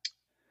that?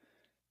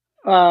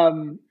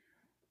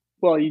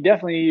 Well, you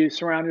definitely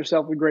surround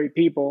yourself with great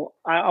people.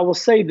 I will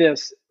say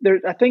this.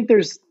 I think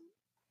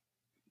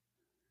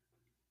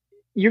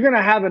you're going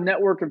to have a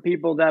network of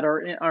people that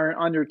are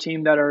on your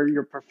team that are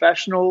your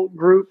professional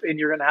group, and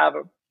you're going to have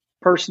a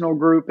personal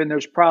group. And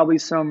there's probably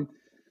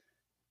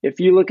if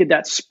you look at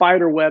that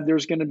spider web,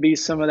 there's going to be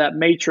some of that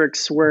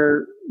matrix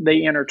where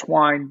they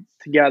intertwine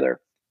together.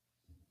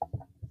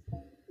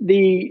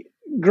 The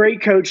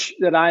great coach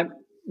that I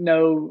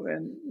know,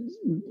 and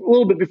a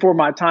little bit before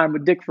my time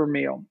with Dick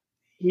Vermeil,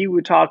 he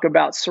would talk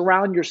about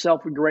surround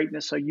yourself with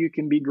greatness so you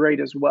can be great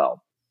as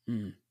well.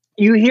 Mm.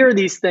 You hear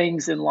these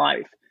things in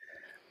life.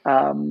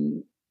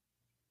 John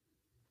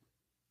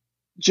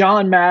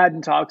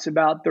Madden talks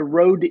about the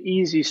road to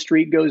easy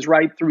street goes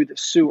right through the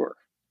sewer.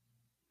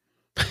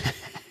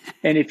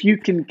 And if you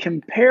can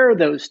compare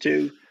those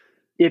two,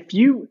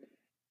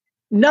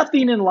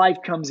 nothing in life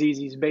comes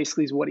easy is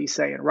basically what he's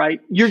saying, right?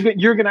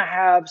 You're going to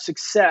have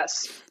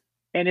success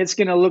and it's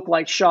going to look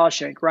like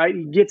Shawshank, right?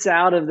 He gets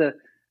out of the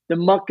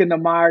muck and the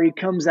mire, he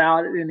comes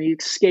out and he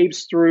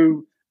escapes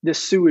through the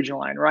sewage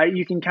line, right?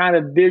 You can kind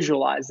of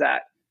visualize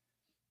that.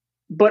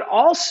 But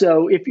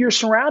also, if you're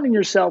surrounding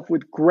yourself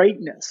with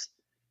greatness,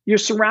 you're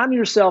surrounding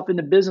yourself in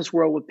the business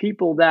world with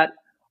people that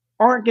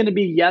aren't going to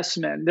be yes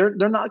men.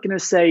 They're not going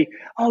to say,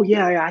 oh,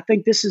 yeah, I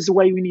think this is the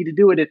way we need to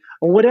do it,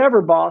 or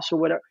whatever, boss, or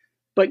whatever.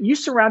 But you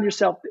surround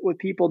yourself with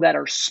people that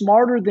are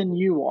smarter than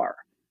you are,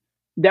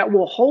 that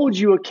will hold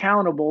you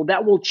accountable,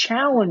 that will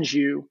challenge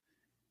you.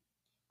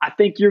 I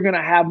think you're going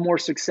to have more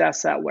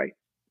success that way.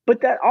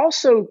 But that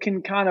also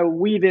can kind of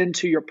weave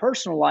into your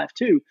personal life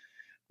too.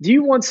 Do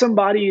you want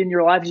somebody in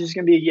your life who's just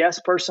going to be a yes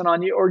person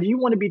on you, or do you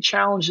want to be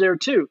challenged there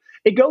too?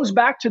 It goes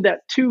back to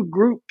that 2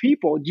 group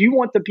people. Do you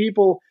want the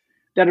people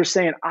that are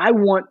saying, I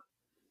want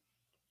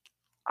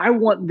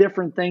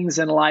different things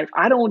in life.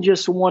 I don't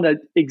just want to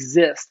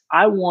exist.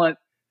 I want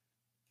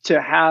to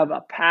have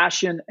a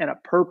passion and a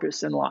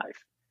purpose in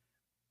life.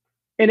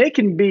 And it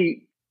can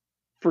be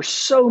for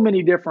so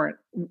many different,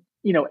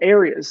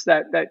 areas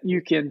that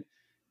you can,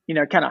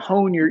 kind of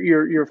hone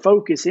your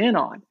focus in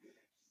on.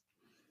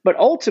 But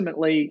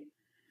ultimately,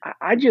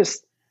 I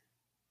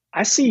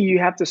see you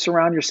have to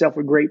surround yourself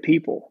with great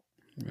people.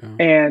 Yeah.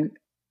 And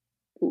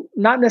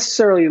not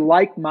necessarily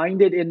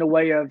like-minded in the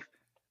way of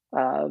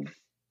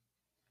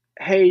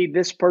hey,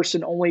 this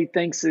person only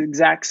thinks the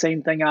exact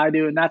same thing I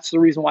do, and that's the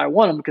reason why I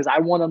want them, because I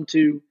want them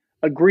to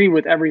agree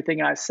with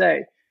everything I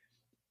say.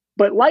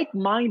 But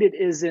like-minded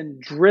is in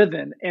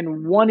driven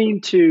and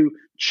wanting to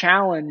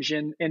challenge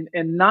and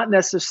not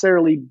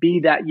necessarily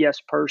be that yes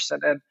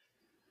person. And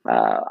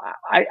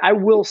I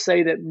will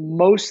say that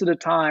most of the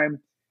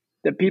time,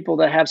 the people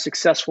that have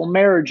successful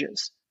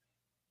marriages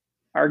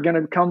are going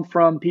to come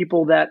from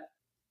people that,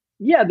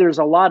 yeah, there's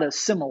a lot of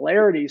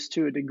similarities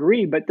to a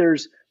degree, but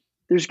there's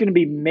going to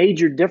be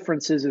major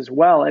differences as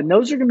well. And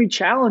those are going to be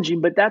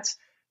challenging, but that's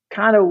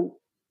kind of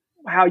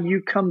how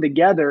you come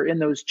together in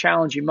those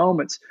challenging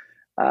moments.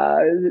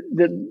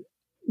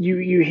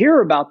 You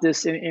hear about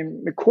this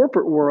in the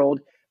corporate world,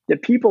 the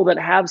people that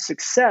have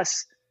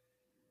success,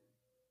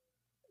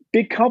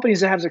 big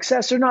companies that have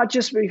success, they're not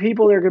just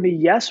people that are going to be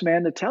yes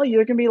man to tell you.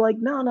 They're going to be like,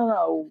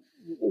 no.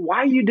 Why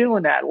are you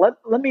doing that?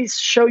 Let me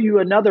show you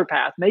another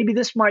path. Maybe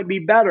this might be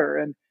better.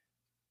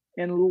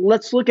 And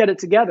let's look at it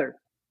together.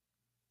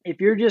 If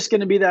you're just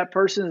going to be that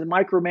person that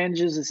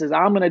micromanages and says,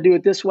 I'm going to do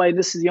it this way, and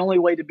this is the only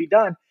way to be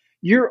done,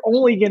 you're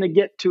only going to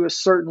get to a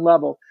certain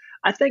level.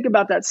 I think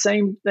about that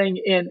same thing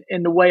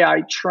in the way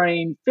I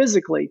train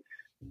physically.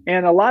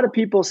 And a lot of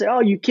people say, oh,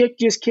 you kick,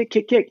 just kick.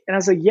 And I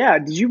was like, yeah,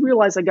 did you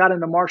realize I got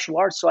into martial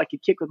arts so I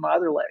could kick with my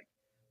other leg?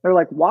 They're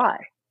like, why?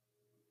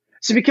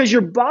 So because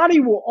your body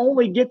will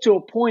only get to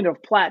a point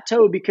of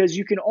plateau because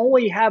you can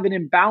only have an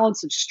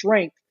imbalance of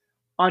strength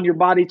on your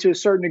body to a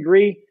certain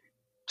degree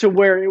to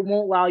where it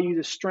won't allow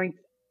you to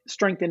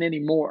strengthen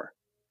anymore.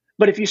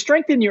 But if you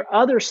strengthen your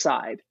other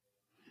side,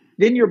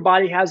 then your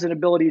body has an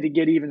ability to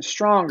get even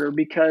stronger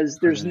because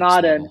there's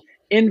not an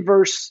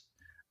inverse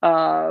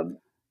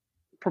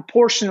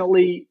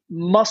proportionally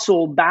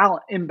muscle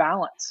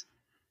imbalance.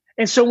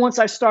 And so once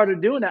I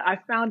started doing that, I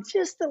found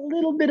just a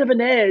little bit of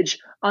an edge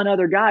on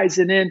other guys.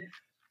 And then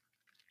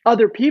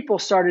other people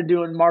started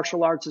doing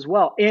martial arts as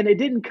well. And it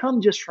didn't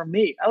come just from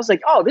me. I was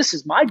like, oh, this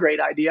is my great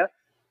idea.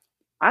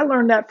 I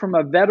learned that from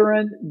a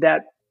veteran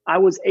that I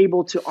was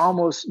able to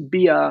almost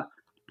be an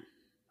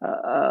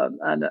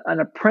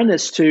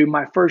apprentice to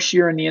my first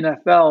year in the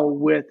NFL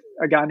with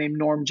a guy named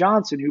Norm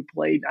Johnson, who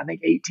played, I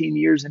think, 18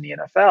 years in the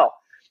NFL.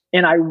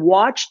 And I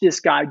watched this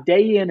guy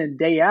day in and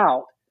day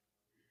out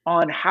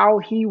on how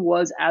he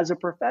was as a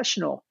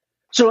professional.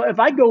 So if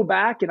I go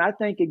back and I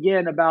think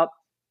again about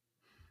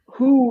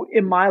who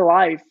in my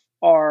life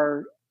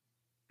are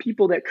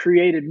people that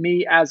created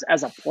me as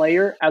a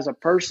player, as a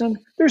person,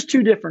 there's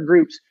two different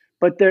groups.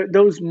 But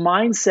those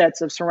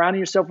mindsets of surrounding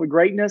yourself with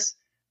greatness,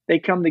 they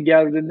come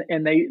together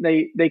and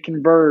they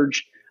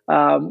converge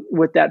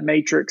with that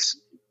matrix,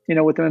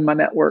 within my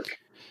network.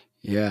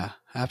 Yeah,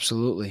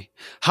 absolutely.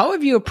 How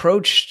have you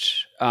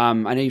approached, I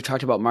know you've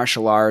talked about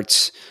martial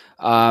arts.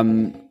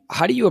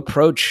 How do you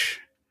approach,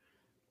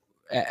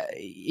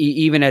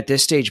 even at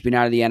this stage, being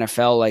out of the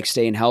NFL, like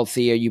staying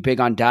healthy? Are you big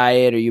on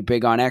diet? Are you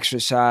big on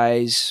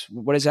exercise?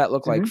 What does that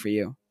look like for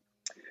you?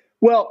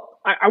 Well,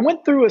 I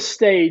went through a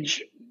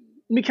stage.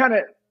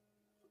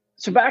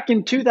 So back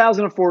in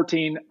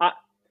 2014,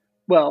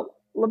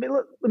 let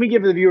me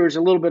give the viewers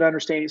a little bit of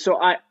understanding. So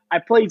I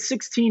played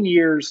 16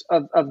 years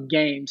of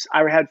games.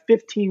 I had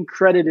 15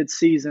 credited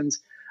seasons.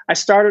 I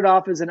started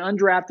off as an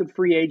undrafted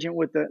free agent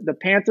with the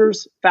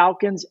Panthers,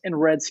 Falcons, and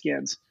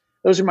Redskins.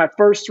 Those are my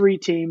first three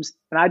teams,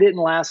 and I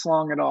didn't last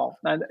long at all.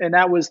 And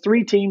that was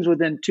three teams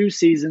within 2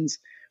 seasons.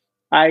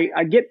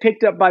 I get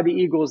picked up by the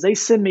Eagles. They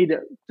send me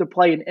to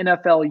play in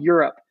NFL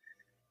Europe.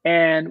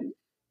 And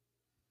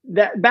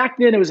that back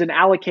then it was an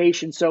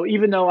allocation. So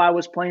even though I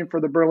was playing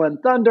for the Berlin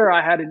Thunder,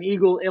 I had an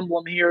Eagle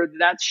emblem here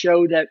that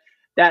showed that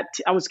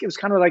it was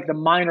kind of like the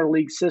minor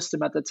league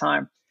system at the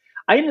time.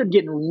 I ended up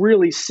getting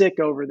really sick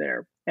over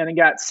there, and I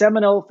got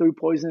salmonella food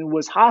poisoning,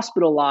 was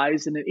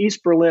hospitalized in an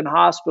East Berlin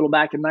hospital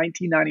back in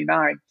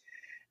 1999.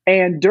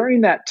 And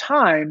during that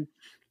time,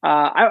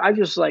 I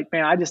just like,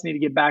 man, I just need to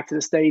get back to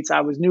the States.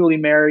 I was newly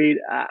married.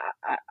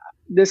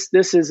 This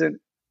isn't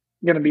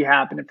going to be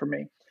happening for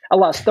me. I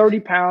lost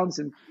 30 pounds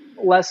in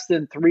less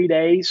than 3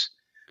 days.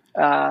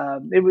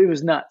 It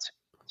was nuts.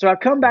 So I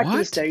come back to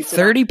the States.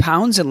 30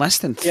 pounds in less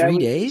than 3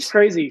 days? It's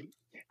crazy.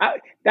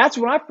 That's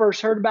when I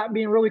first heard about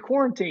being really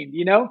quarantined.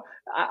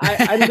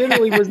 I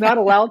literally was not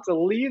allowed to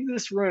leave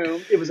this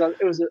room. It was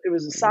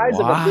the size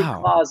of a big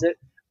closet.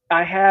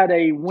 I had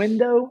a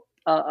window,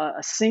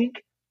 a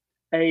sink,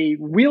 a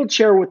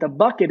wheelchair with a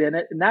bucket in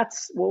it, and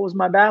that's what was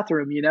my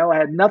bathroom. I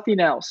had nothing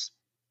else.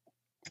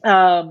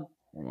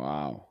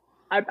 Wow.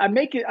 I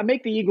make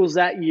the Eagles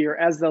that year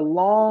as the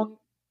long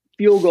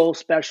field goal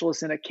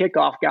specialist and a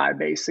kickoff guy,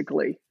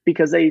 basically,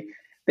 because they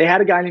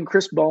had a guy named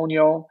Chris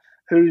Bonio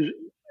who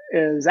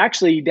is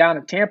actually down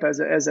in Tampa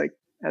as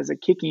a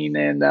kicking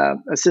and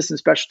assistant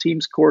special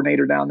teams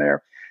coordinator down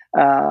there.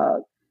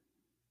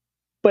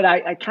 But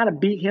I kind of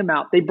beat him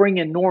out. They bring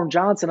in Norm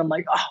Johnson. I'm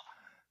like, oh,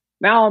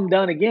 now I'm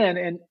done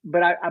again.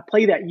 But I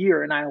played that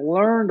year and I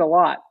learned a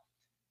lot.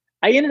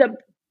 I ended up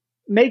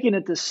making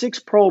it to 6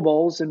 Pro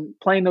Bowls and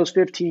playing those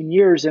 15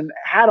 years and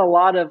had a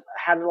lot of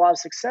had a lot of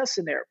success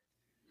in there.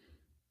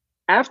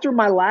 After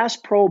my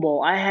last Pro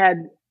Bowl,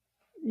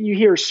 you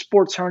hear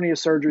sports hernia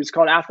surgery. It's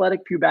called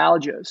athletic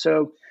pubalgia.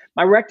 So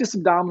my rectus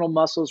abdominal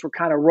muscles were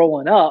kind of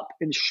rolling up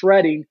and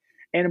shredding,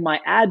 and my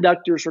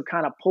adductors were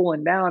kind of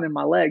pulling down in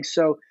my legs.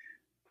 So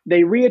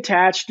they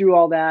reattached, do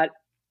all that.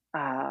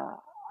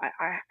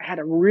 I had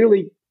a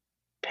really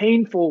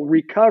painful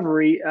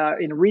recovery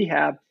in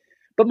rehab.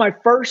 But my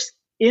first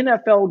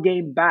NFL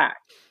game back,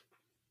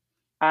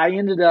 I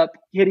ended up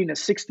hitting a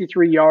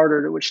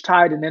 63-yarder, which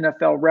tied an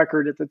NFL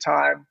record at the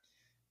time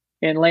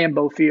in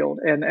Lambeau Field.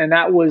 And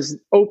that was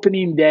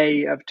opening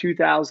day of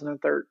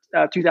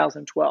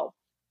 2012.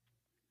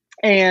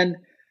 And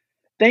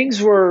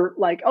things were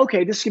like,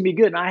 okay, this can be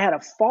good. And I had a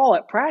fall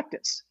at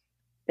practice.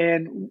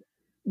 And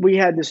we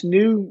had this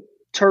new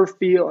turf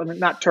field. I mean,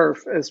 not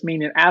turf as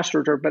meaning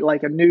AstroTurf, but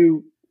like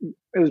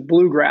it was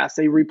bluegrass.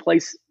 They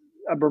replaced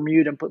a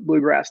Bermuda and put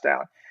bluegrass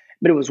down.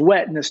 But it was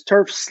wet, and this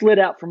turf slid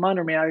out from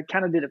under me. I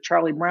kind of did a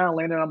Charlie Brown,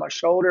 landed on my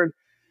shoulder. And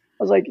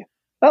I was like,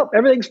 oh,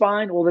 everything's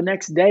fine. Well, the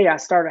next day I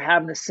started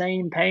having the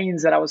same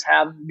pains that I was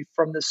having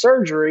from the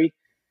surgery.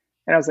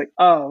 And I was like,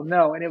 oh,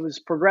 no. And it was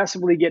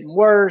progressively getting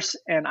worse,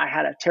 and I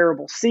had a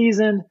terrible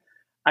season.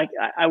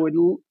 I would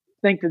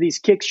think that these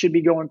kicks should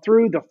be going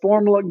through. The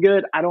form looked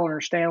good. I don't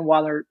understand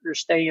why they're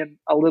staying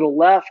a little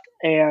left.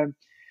 And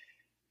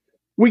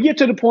we get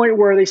to the point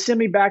where they send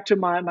me back to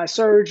my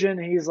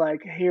surgeon. He's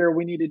like, here,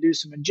 we need to do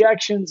some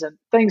injections, and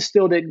things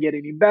still didn't get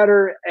any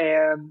better.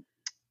 And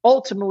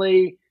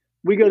ultimately,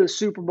 we go to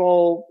Super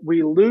Bowl.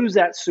 We lose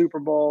that Super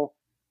Bowl.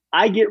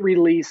 I get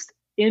released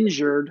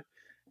injured,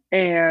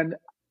 and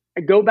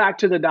I go back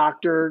to the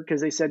doctor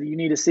because they said, you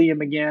need to see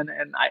him again.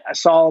 And I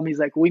saw him. He's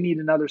like, we need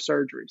another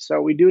surgery.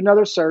 So we do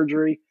another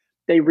surgery.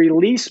 They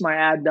release my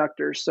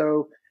adductors.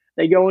 So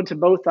they go into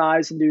both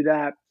eyes and do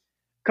that.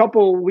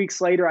 Couple of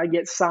weeks later, I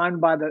get signed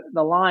by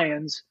the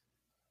Lions,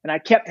 and I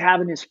kept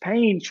having this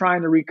pain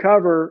trying to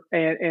recover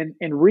and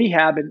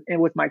rehab and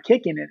with my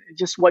kicking. It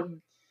just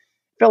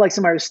felt like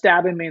somebody was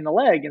stabbing me in the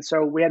leg. And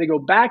so we had to go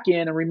back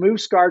in and remove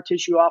scar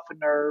tissue off a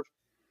nerve.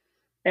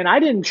 And I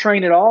didn't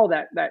train at all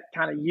that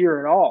kind of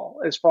year at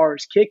all as far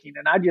as kicking.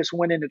 And I just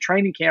went into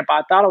training camp.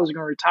 I thought I was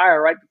going to retire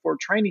right before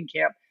training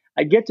camp.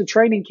 I get to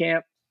training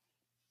camp,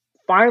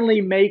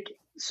 finally make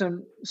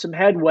some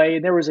headway.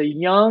 And there was a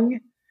young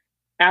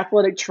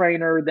athletic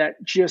trainer that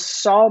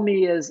just saw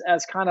me as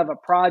kind of a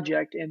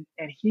project, and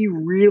he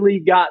really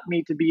got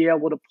me to be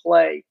able to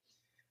play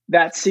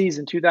that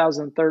season,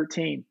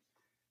 2013.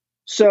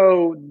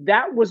 So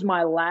that was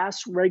my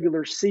last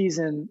regular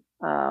season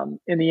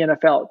in the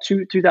NFL,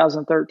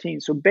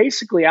 2013. So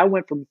basically, I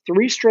went from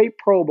 3 straight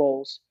Pro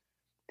Bowls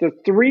to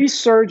 3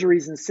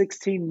 surgeries in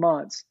 16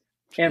 months.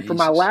 And from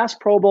my last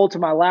Pro Bowl to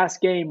my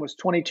last game was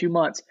 22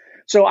 months.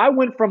 So I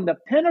went from the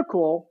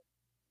pinnacle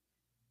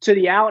to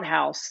the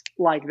outhouse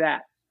like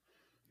that.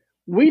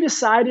 We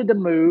decided to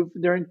move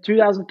during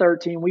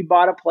 2013. We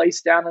bought a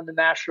place down in the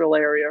Nashville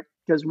area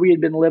because we had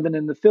been living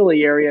in the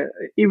Philly area.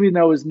 Even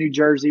though it was New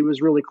Jersey, it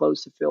was really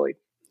close to Philly.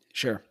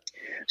 Sure.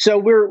 So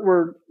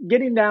we're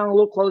getting down a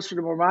little closer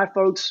to where my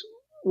folks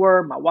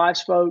were, my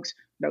wife's folks,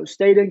 no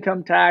state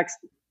income tax.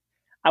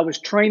 I was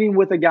training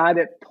with a guy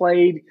that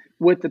played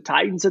with the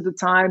Titans at the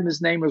time.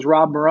 His name was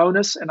Rob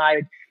Moronis, and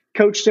I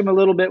coached him a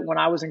little bit when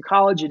I was in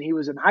college and he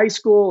was in high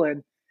school,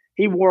 and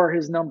he wore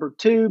his number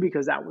 2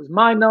 because that was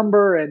my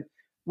number. And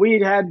we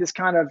had this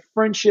kind of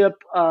friendship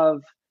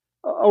of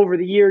over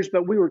the years,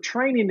 but we were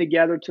training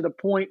together to the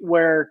point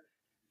where,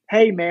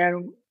 hey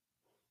man,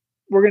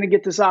 we're going to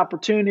get this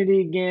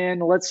opportunity again.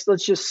 Let's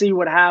just see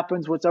what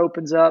happens, what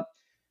opens up.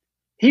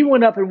 He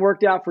went up and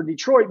worked out for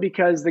Detroit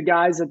because the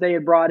guys that they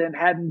had brought in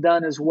hadn't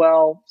done as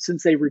well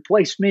since they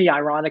replaced me,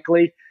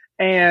 ironically.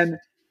 And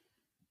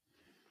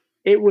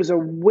it was a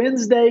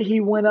Wednesday.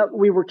 He went up.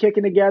 We were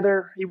kicking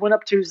together. He went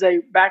up Tuesday.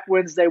 Back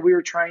Wednesday, we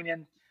were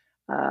training.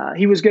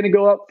 He was going to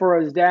go up for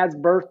his dad's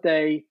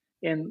birthday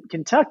in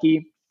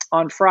Kentucky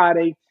on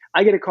Friday.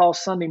 I get a call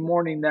Sunday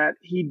morning that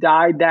he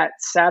died that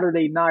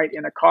Saturday night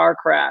in a car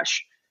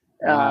crash.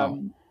 Wow.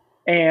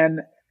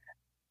 And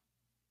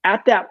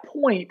at that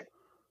point,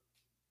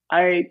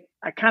 I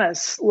kind of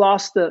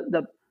lost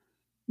the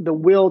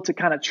will to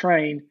kind of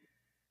train.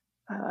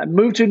 I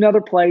moved to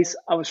another place.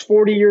 I was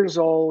 40 years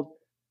old.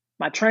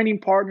 My training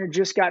partner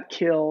just got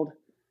killed.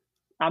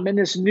 I'm in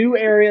this new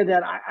area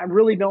that I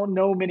really don't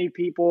know many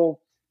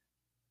people.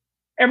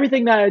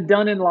 Everything that I had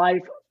done in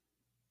life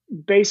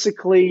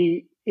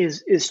basically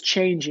is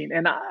changing.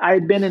 And I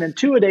had been in a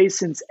two-a-days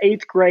since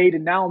 8th grade,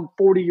 and now I'm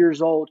 40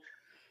 years old.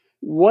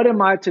 What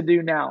am I to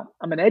do now?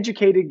 I'm an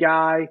educated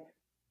guy,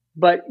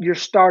 but you're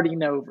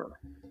starting over.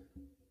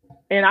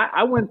 And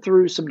I went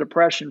through some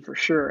depression for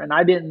sure, and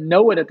I didn't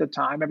know it at the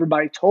time.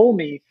 Everybody told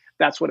me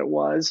that's what it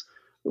was.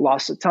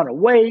 Lost a ton of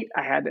weight.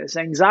 I had this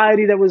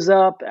anxiety that was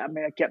up. I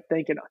mean, I kept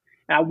thinking,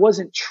 and I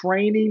wasn't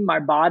training my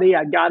body.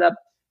 I got up,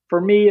 for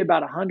me,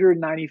 about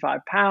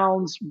 195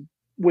 pounds.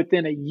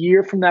 Within a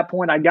year from that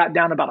point, I got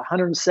down to about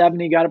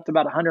 170, got up to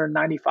about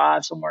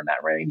 195, somewhere in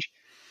that range.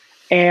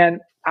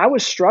 And I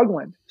was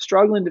struggling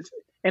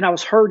and I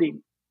was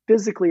hurting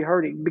physically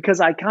hurting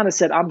because I kind of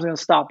said, I'm going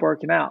to stop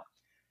working out.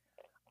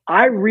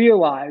 I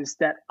realized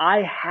that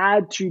I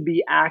had to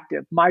be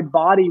active. My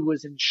body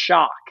was in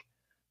shock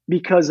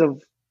because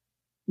of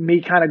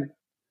me kind of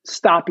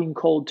stopping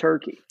cold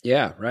turkey.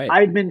 Yeah, right.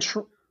 I'd been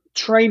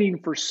training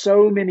for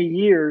so many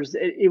years.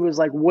 It was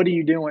like, what are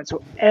you doing?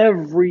 So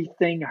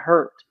everything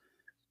hurt.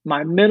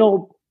 My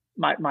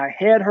my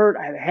head hurt.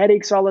 I had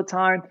headaches all the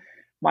time.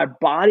 My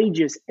body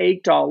just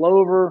ached all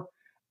over,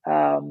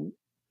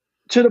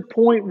 to the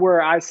point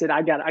where I said,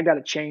 I got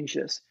to change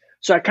this.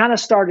 So I kind of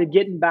started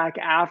getting back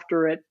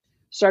after it,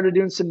 started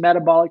doing some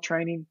metabolic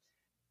training.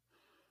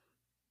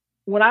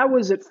 When I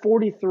was at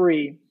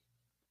 43,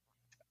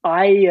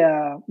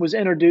 I was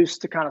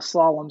introduced to kind of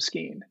slalom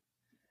skiing.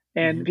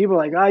 And people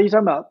were like, oh, you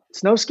talking about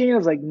snow skiing? I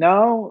was like,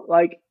 no,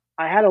 like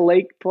I had a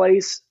lake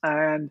place,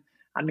 and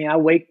I mean, I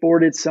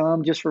wakeboarded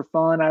some just for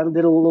fun. I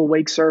did a little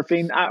wake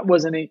surfing. I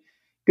wasn't any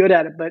good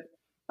at it, but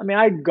I mean,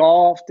 I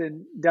golfed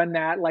and done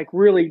that, like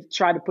really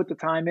tried to put the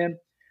time in.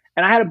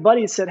 And I had a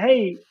buddy that said,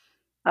 hey,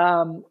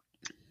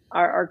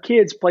 our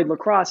kids played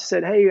lacrosse. He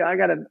said, hey, I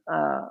got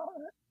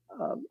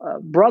a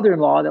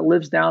brother-in-law that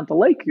lives down at the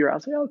lake here. I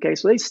was like, okay.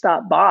 So they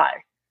stopped by.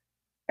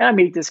 And I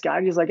meet this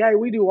guy. He's like, hey,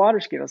 we do water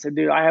skiing. I said,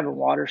 dude, I haven't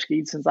water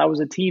skied since I was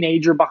a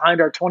teenager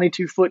behind our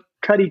 22-foot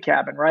cuddy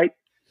cabin, right?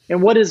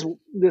 And what is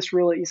this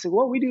really? He said,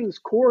 well, we do this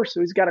course. So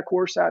he's got a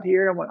course out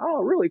here. I went,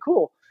 oh, really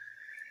cool.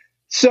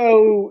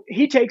 So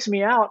he takes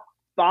me out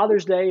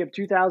Father's Day of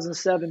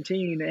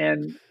 2017,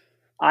 and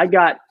I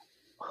got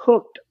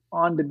hooked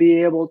on to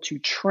be able to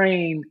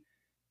train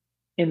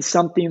in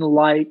something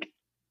like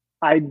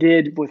I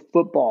did with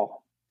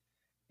football.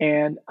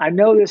 And I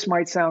know this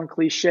might sound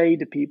cliche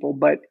to people,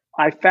 but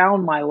I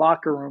found my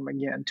locker room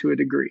again to a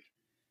degree.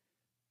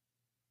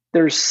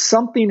 There's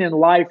something in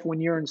life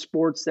when you're in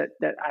sports that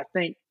I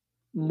think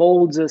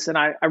molds us. And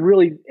I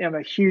really am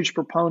a huge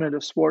proponent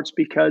of sports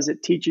because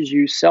it teaches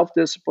you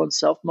self-discipline,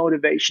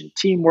 self-motivation,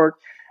 teamwork,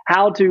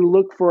 how to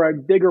look for a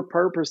bigger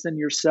purpose than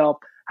yourself,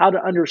 how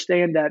to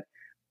understand that,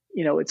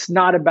 you know, it's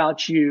not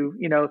about you.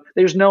 You know,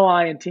 there's no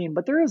I in team,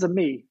 but there is a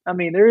me. I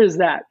mean, there is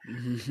that.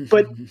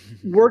 But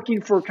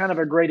working for kind of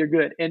a greater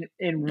good.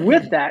 And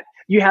with that,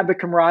 you have the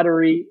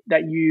camaraderie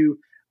that you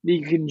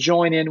can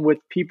join in with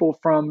people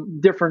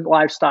from different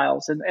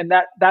lifestyles. And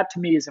that to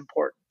me is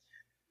important.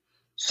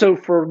 So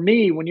for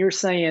me, when you're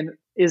saying,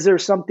 is there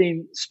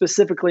something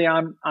specifically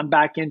I'm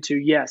back into?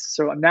 Yes.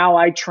 So now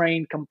I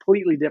train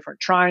completely different,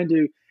 trying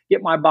to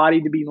get my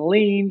body to be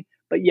lean,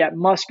 but yet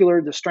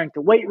muscular, the strength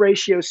to weight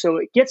ratio. So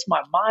it gets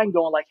my mind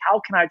going, like, how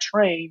can I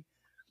train?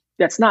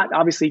 That's not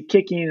obviously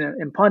kicking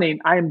and punting.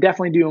 I am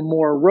definitely doing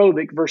more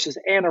aerobic versus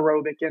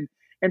anaerobic.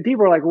 And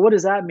people are like, what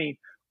does that mean?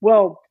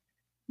 Well,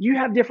 you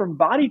have different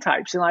body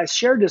types. And I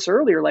shared this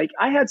earlier. Like,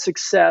 I had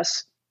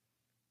success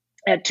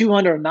at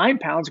 209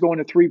 pounds going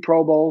to 3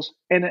 Pro Bowls.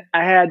 And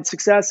I had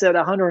success at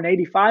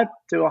 185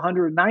 to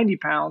 190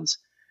 pounds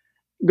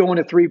going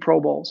to 3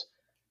 Pro Bowls.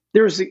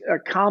 There's a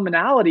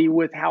commonality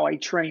with how I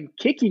train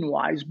kicking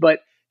wise, but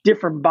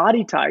different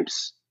body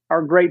types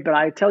are great. But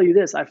I tell you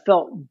this, I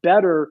felt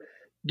better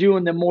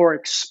doing the more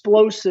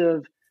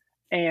explosive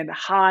and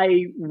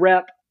high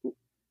rep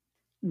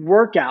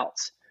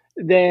workouts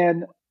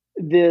than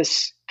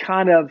this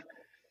kind of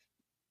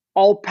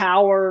all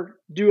power,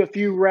 do a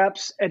few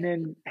reps and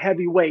then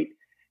heavy weight.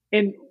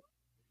 And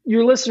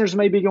your listeners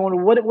may be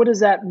going, what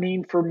does that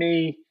mean for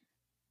me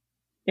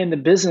in the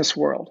business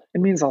world? It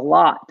means a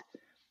lot,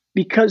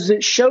 because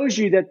it shows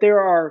you that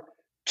there are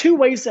 2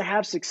 ways to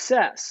have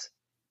success,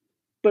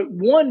 but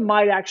one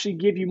might actually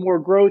give you more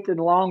growth and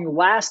long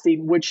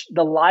lasting, which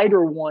the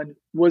lighter one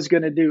was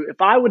going to do. If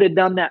I would have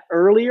done that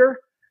earlier,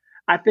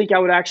 I think I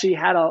would actually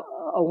had a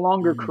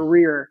longer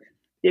career.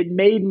 It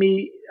made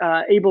me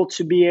able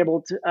to be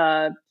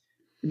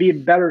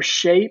in better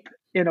shape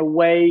in a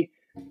way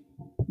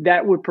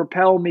that would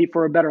propel me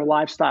for a better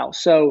lifestyle.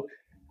 So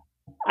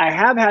I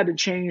have had to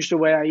change the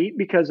way I eat,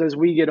 because as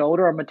we get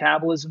older, our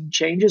metabolism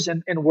changes,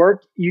 and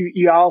work.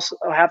 You also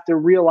have to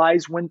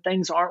realize when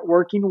things aren't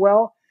working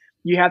well.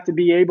 You have to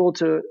be able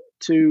to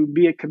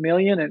be a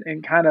chameleon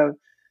and kind of,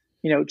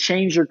 you know,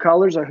 change your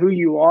colors of who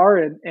you are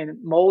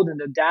and mold and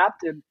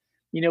adapt and,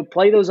 you know,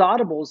 play those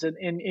audibles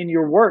in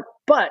your work.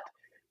 But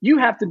you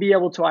have to be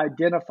able to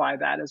identify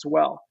that as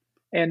well,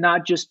 and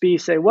not just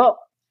say, well,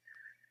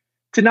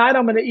 tonight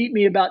I'm going to eat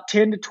me about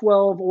 10 to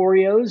 12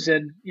 Oreos,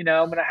 and, you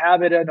know, I'm going to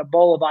have it in a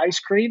bowl of ice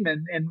cream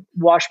and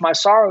wash my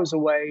sorrows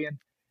away. And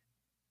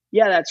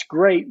yeah, that's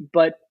great.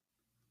 But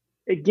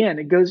again,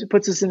 it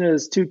puts us into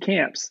those 2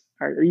 camps.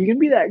 Are you going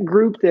to be that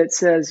group that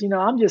says, you know,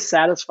 I'm just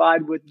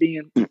satisfied with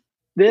being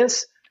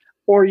this?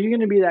 Or are you going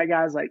to be that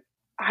guy who's like,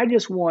 I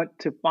just want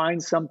to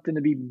find something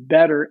to be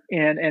better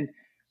in?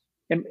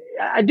 And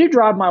I do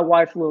drive my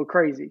wife a little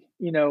crazy,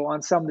 you know,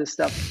 on some of this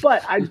stuff.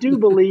 But I do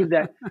believe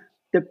that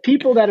the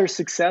people that are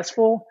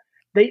successful,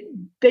 they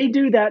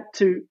do that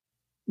to,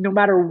 no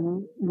matter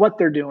what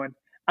they're doing.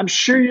 I'm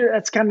sure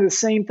that's kind of the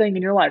same thing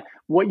in your life.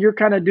 What you're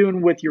kind of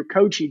doing with your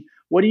coaching.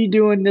 What are you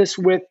doing this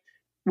with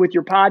with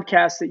your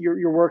podcast that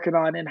you're working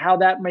on and how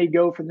that may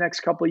go for the next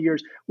couple of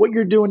years, what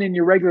you're doing in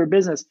your regular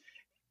business.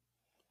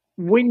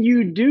 When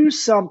you do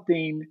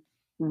something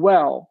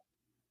well,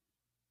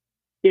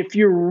 if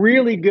you're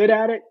really good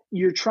at it,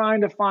 you're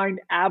trying to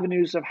find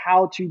avenues of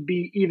how to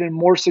be even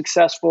more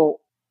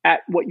successful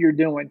at what you're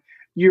doing.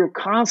 You're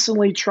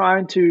constantly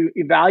trying to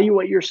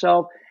evaluate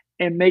yourself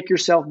and make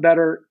yourself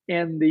better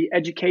in the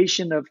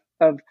education of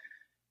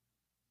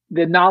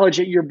the knowledge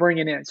that you're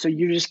bringing in. So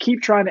you just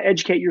keep trying to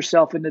educate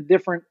yourself in the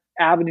different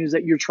avenues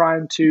that you're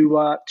trying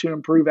to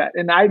improve at.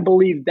 And I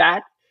believe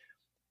that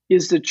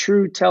is the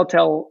true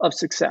telltale of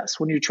success,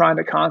 when you're trying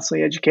to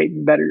constantly educate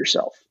and better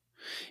yourself.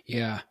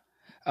 Yeah.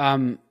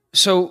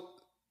 So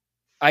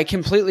I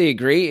completely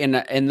agree.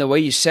 And the way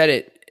you said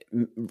it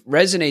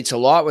resonates a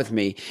lot with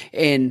me.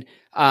 And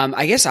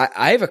I guess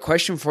I have a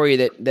question for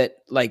you that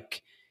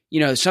like,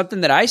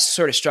 something that I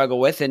sort of struggle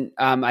with. And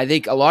I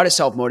think a lot of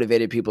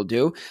self-motivated people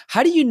do.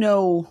 How do you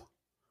know,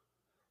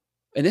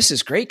 and this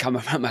is great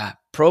coming from a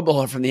Pro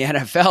Bowler from the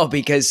NFL,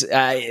 because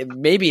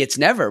maybe it's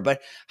never,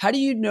 but how do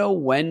you know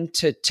when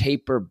to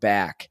taper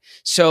back?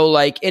 So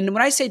like, and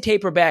when I say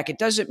taper back, it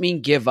doesn't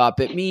mean give up.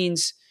 It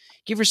means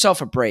give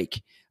yourself a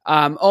break.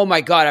 Oh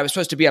my God, I was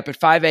supposed to be up at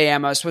 5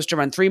 a.m. I was supposed to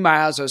run 3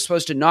 miles. I was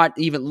supposed to not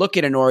even look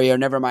at an Oreo.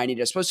 Never mind. I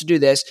was supposed to do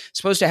this,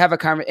 supposed to have a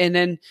conversation. And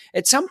then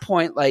at some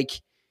point,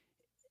 like,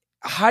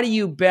 how do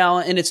you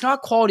balance? And it's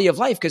not quality of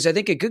life, because I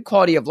think a good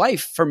quality of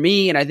life for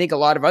me, and I think a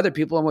lot of other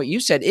people, and what you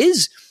said,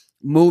 is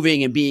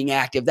moving and being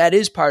active. That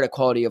is part of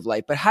quality of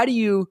life. But how do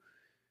you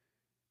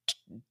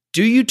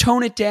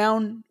tone it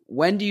down?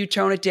 When do you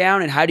tone it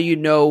down? And how do you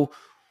know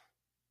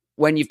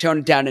when you've toned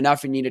it down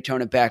enough and you need to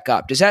tone it back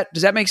up? Does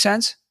that make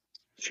sense?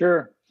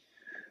 Sure.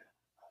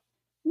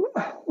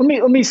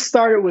 Let me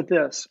start it with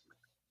this.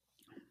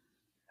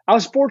 I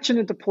was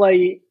fortunate to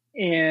play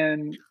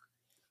in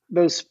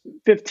those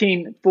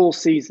 15 full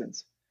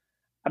seasons.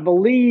 I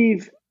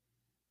believe,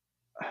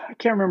 I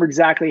can't remember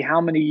exactly how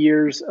many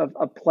years of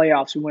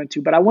playoffs we went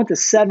to, but I went to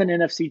 7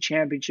 NFC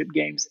championship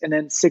games and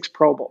then 6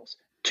 Pro Bowls,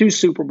 2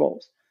 Super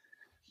Bowls.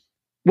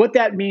 What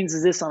that means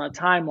is this on a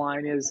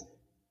timeline is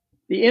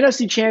the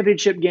NFC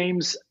championship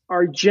games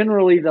are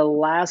generally the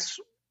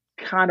last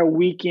kind of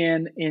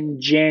weekend in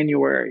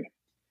January.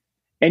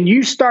 And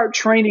you start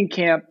training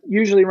camp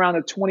usually around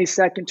the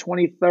 22nd,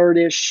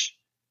 23rd-ish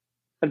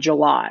of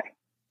July.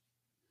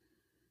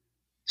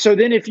 So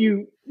then if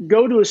you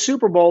go to a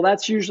Super Bowl,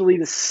 that's usually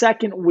the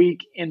second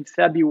week in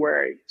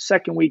February,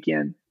 second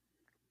weekend.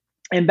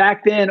 And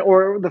back then,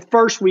 or the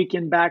first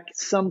weekend back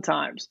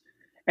sometimes.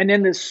 And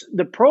then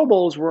the Pro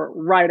Bowls were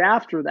right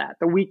after that,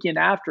 the weekend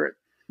after it.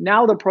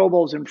 Now the Pro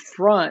Bowl's in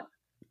front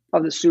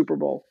of the Super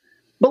Bowl.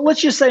 But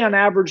let's just say on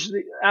average,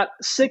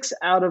 6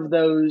 out of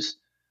those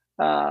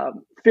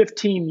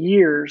 15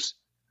 years,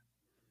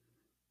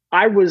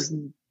 I was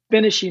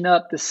finishing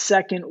up the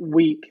second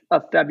week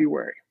of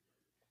February.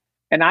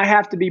 And I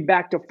have to be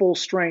back to full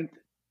strength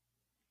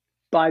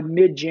by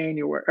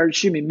mid-January, or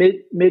excuse me,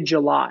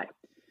 mid-July.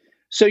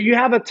 So you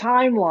have a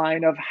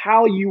timeline of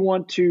how you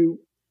want to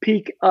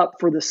peak up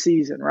for the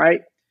season,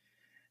 right?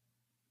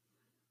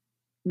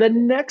 The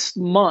next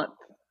month,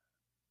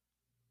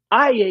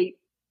 I ate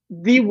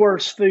the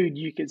worst food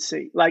you could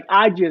see. Like,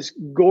 I just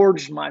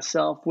gorged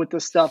myself with the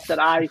stuff that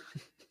I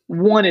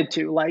wanted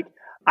to. Like,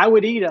 I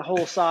would eat a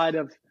whole side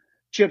of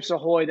Chips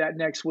Ahoy that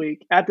next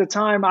week. At the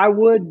time, I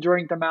would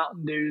drink the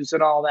Mountain Dews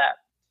and all that.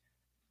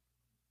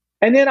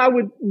 And then I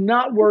would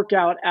not work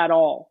out at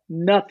all.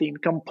 Nothing.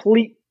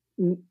 Complete,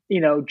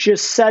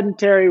 just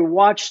sedentary,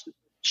 watch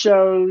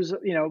shows,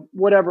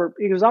 whatever.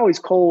 It was always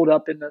cold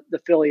up in the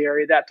Philly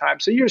area at that time.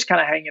 So you're just kind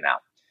of hanging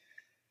out.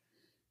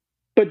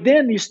 But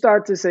then you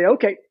start to say,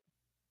 okay,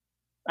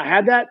 I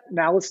had that.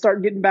 Now let's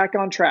start getting back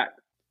on track.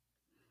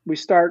 We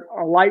start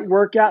a light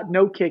workout,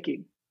 no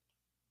kicking.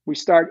 We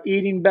start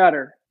eating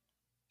better.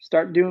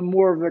 Start doing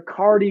more of the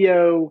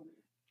cardio,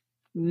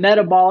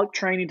 metabolic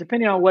training,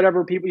 depending on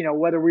whatever people,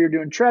 whether we were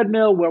doing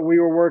treadmill, whether we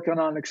were working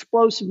on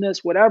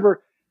explosiveness,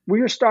 whatever,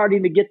 we were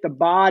starting to get the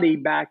body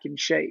back in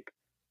shape.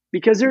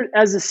 Because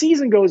as the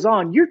season goes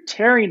on, you're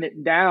tearing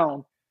it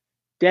down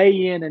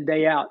day in and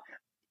day out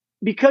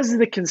because of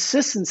the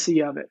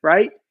consistency of it,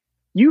 right?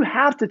 You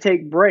have to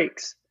take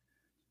breaks.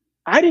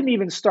 I didn't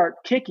even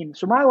start kicking.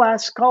 So my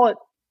last, call it,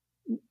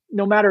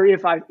 no matter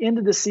if I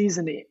ended the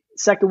season the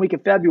second week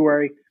of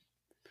February,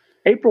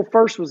 April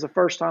 1st was the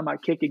first time I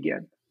kick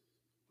again.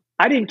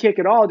 I didn't kick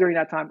at all during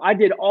that time. I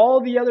did all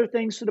the other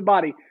things to the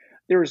body.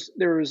 There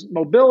was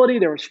mobility,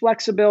 there was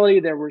flexibility,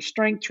 there was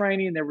strength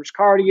training, there was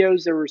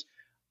cardios, there was,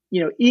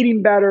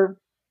 eating better.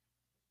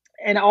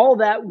 And all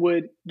that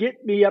would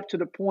get me up to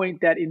the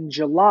point that in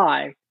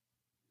July,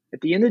 at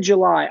the end of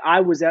July,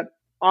 I was at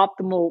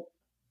optimal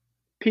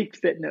peak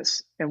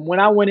fitness. And when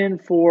I went in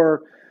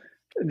for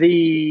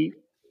the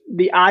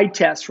eye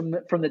test from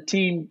the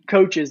team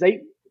coaches,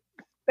 they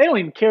don't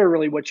even care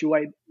really what you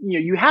weigh.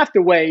 You have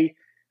to weigh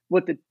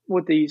what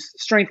the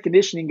strength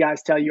conditioning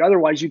guys tell you.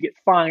 Otherwise, you get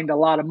fined a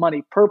lot of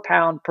money per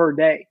pound per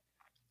day.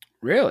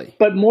 Really?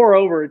 But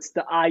moreover, it's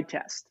the eye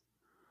test.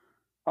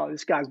 oh,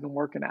 this guy's been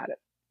working at it.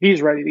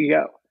 He's ready to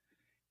go.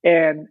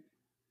 And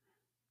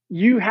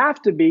you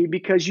have to be,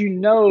 because you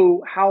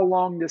know how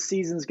long the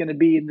season's going to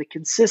be, and the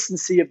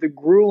consistency of the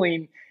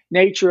grueling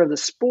nature of the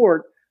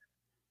sport,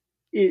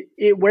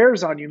 it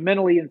wears on you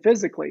mentally and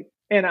physically.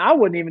 And I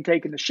wasn't even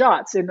taking the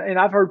shots. And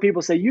I've heard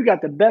people say, you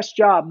got the best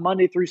job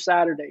Monday through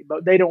Saturday,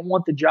 but they don't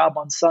want the job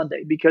on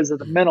Sunday because of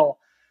the mental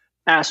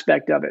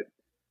aspect of it.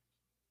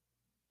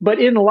 But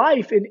in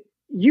life,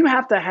 you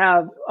have to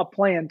have a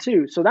plan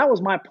too. So that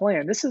was my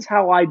plan. This is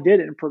how I did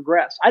it and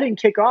progressed. I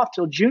didn't kick off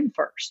till June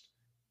 1st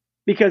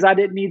because I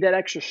didn't need that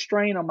extra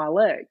strain on my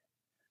leg.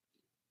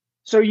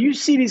 So you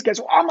see these guys,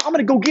 I'm going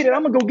to go get it.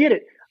 I'm going to go get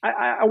it.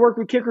 I work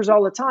with kickers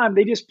all the time.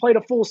 They just played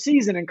a full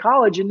season in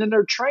college, and then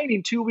they're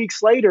training 2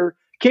 weeks later,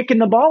 kicking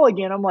the ball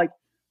again. I'm like,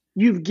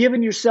 you've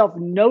given yourself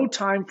no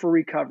time for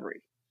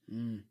recovery.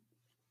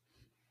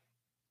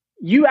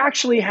 You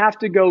actually have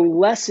to go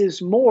less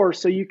is more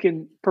so you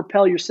can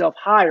propel yourself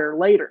higher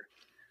later.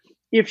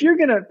 If you're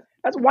going to,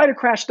 that's why do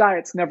crash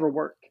diets never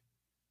work.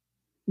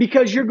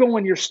 Because you're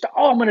going,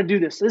 I'm going to do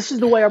this. This is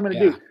the way I'm going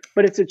to do.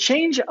 But it's a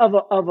change of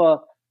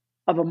a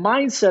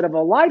mindset, of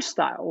a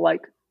lifestyle.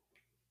 Like,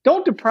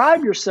 don't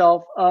deprive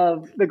yourself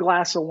of the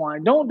glass of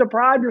wine. Don't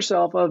deprive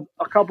yourself of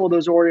a couple of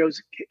those Oreos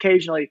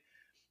occasionally.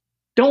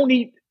 Don't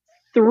eat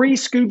 3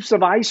 scoops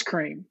of ice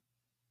cream.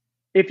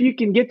 If you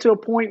can get to a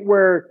point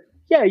where,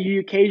 you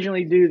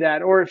occasionally do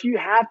that, or if you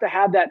have to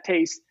have that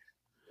taste.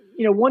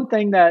 One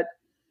thing that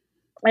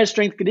as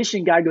strength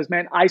conditioning guy goes,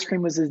 man, ice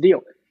cream was his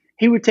deal.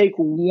 He would take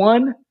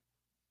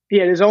he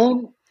had his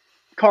own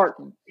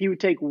carton. He would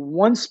take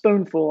 1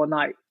 spoonful a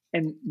night,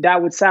 and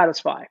that would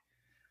satisfy.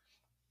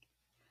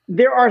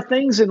 There are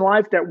things in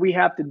life that we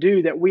have to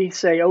do that we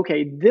say,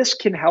 okay, this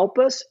can help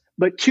us,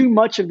 but too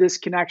much of this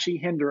can actually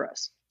hinder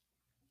us.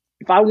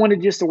 If I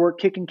wanted just to work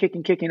kicking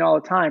all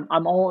the time,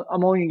 I'm only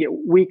going to get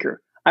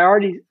weaker. I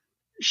already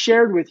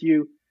shared with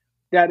you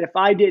that if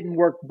I didn't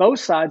work both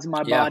sides of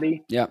my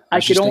body,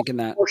 I could only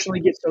unfortunately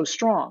get so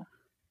strong.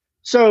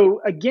 So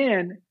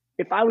again,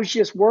 if I was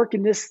just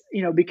working this,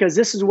 because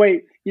this is the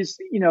way,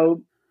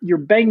 you're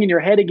banging your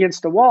head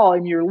against the wall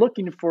and you're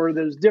looking for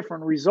those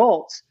different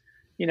results,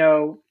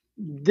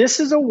 this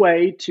is a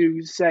way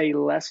to say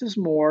less is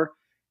more.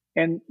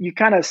 And you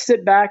kind of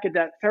sit back at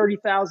that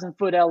 30,000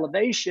 foot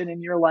elevation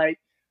and you're like,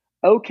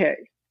 okay,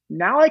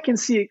 now I can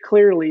see it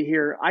clearly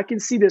here. I can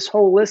see this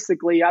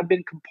holistically. I've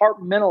been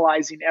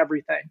compartmentalizing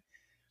everything.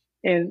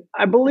 And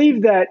I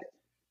believe that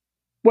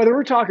whether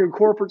we're talking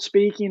corporate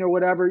speaking or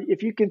whatever,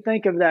 if you can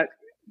think of that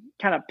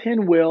kind of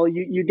pinwheel,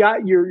 you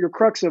got your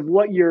crux of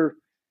what your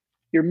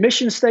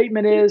mission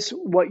statement is,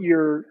 what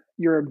your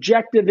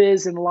objective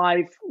is in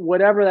life,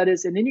 whatever that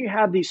is. And then you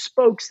have these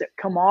spokes that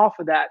come off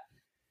of that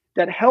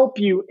help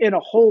you in a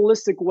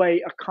holistic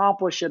way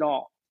accomplish it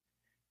all.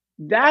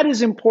 That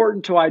is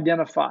important to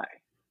identify.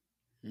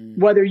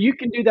 Whether you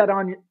can do that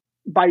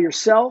by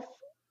yourself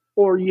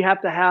or you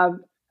have to have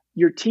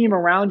your team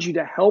around you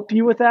to help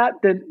you with that,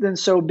 then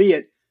so be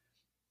it.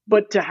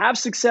 But to have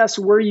success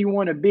where you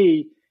want to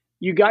be,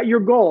 you got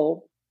your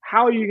goal.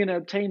 How are you going to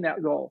obtain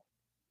that goal?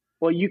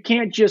 Well, you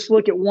can't just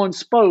look at one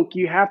spoke.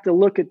 You have to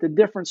look at the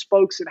different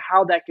spokes and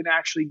how that can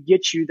actually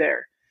get you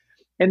there.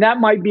 And that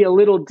might be a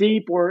little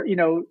deep or,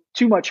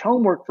 too much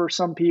homework for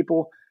some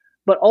people.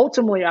 But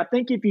ultimately, I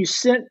think if you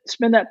spend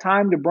that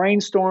time to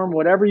brainstorm,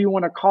 whatever you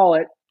want to call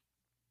it,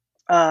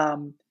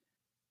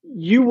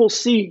 you will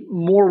see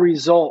more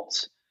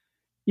results.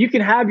 You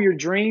can have your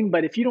dream,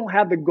 but if you don't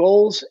have the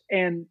goals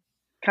and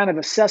kind of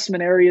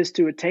assessment areas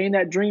to attain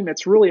that dream,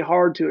 it's really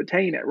hard to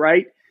attain it,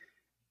 right?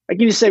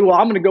 Like you just say, well,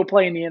 I'm going to go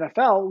play in the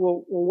NFL.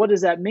 Well, what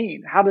does that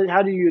mean? How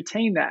do you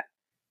attain that?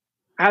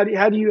 How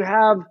do you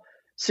have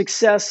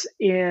success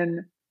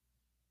in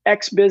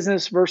X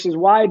business versus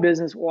Y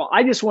business? Well,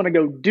 I just want to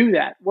go do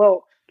that.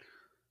 Well,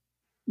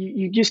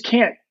 you just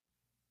can't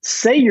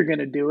say you're going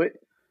to do it.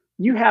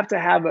 You have to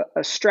have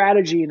a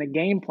strategy and a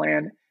game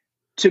plan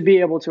to be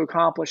able to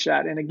accomplish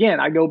that. And again,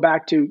 I go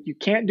back to, you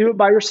can't do it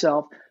by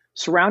yourself.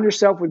 Surround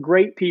yourself with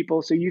great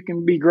people so you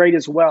can be great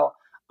as well.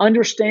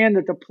 Understand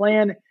that the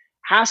plan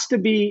has to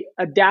be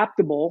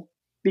adaptable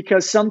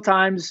because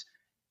sometimes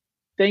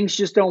things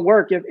just don't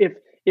work.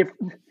 If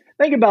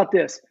think about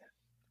this,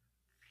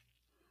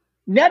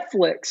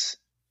 Netflix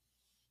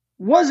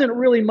wasn't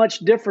really much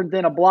different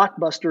than a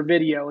Blockbuster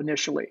video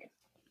initially.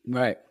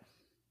 Right.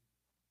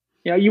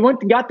 You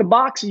went and got the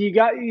box and you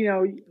got,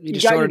 you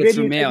just got ordered your it video.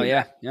 through mail.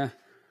 Yeah.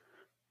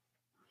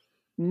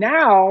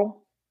 Now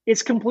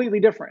it's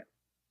completely different.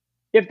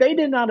 If they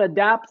did not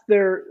adapt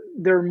their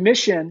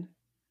mission,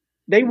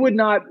 they would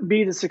not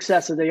be the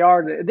success that they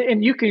are.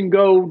 And you can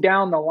go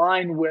down the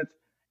line with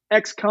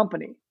X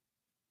company.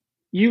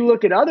 You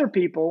look at other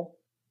people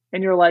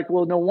and you're like,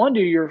 well, no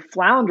wonder you're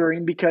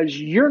floundering because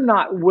you're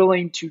not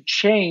willing to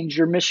change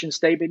your mission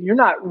statement. You're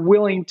not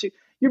willing to,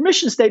 your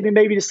mission statement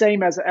may be the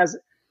same as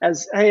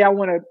hey, I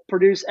want to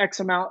produce X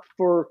amount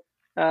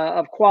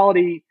of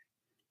quality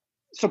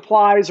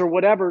supplies or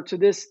whatever to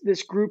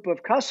this group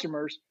of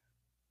customers.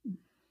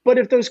 But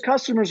if those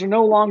customers are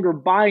no longer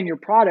buying your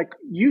product,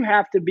 you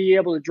have to be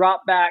able to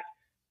drop back,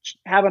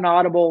 have an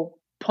audible,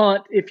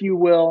 punt, if you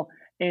will,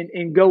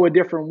 and go a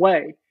different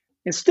way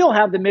and still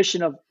have the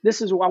mission of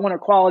this is what I want, a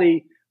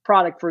quality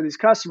product for these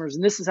customers,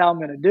 and this is how I'm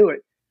going to do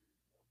it.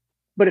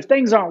 But if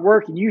things aren't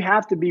working, you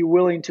have to be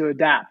willing to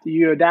adapt.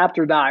 You adapt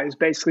or die is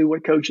basically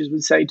what coaches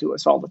would say to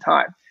us all the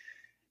time.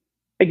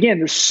 Again,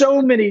 there's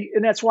so many,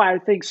 and that's why I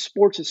think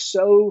sports is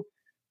so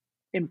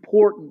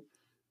important,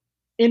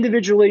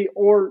 individually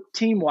or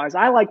team-wise.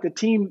 I like the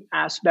team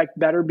aspect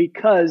better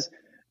because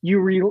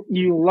you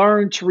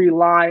learn to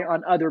rely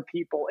on other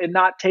people and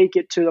not take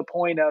it to the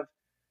point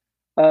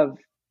of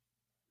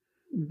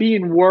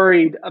being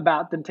worried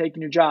about them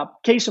taking your job.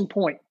 Case in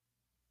point,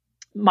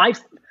 I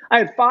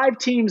had 5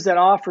 teams that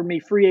offered me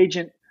free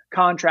agent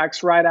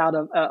contracts right out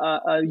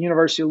of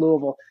University of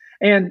Louisville.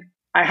 And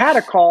I had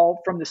a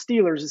call from the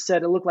Steelers that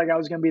said it looked like I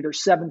was going to be their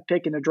 7th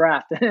pick in the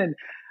draft. And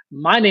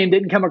my name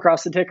didn't come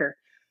across the ticker.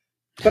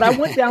 But I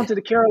went down to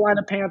the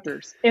Carolina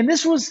Panthers. And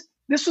this was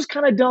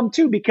kind of dumb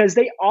too, because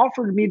they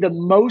offered me the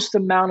most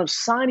amount of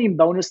signing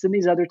bonus than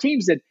these other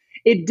teams did.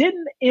 It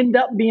didn't end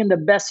up being the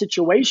best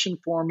situation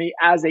for me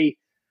as a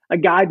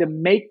guy to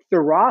make the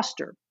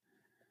roster.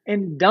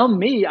 And dumb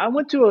me, I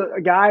went to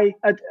a guy,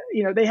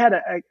 they had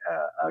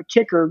a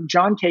kicker,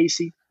 John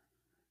Casey,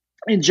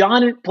 and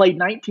John had played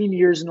 19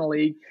 years in the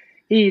league.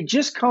 He had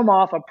just come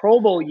off a Pro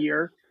Bowl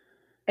year,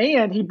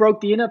 and he broke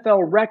the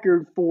NFL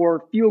record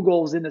for field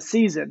goals in the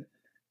season.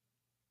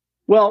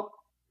 Well,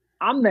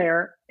 I'm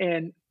there,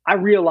 and I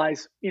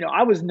realized,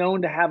 I was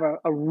known to have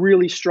a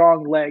really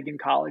strong leg in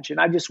college,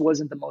 and I just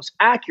wasn't the most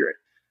accurate.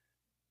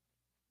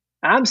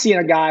 I'm seeing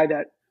a guy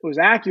that was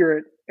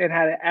accurate and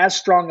had as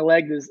strong a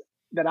leg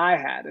that I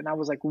had. And I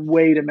was like,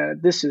 wait a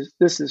minute, this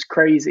is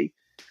crazy.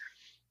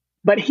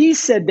 But he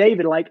said,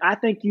 David, I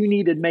think you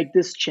need to make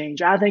this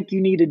change. I think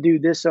you need to do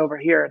this over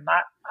here. And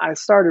I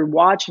started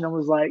watching and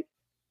was like,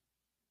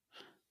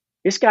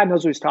 this guy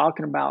knows what he's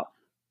talking about.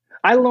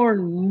 I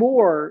learned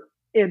more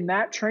in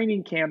that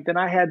training camp than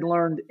I had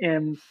learned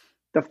in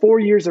the 4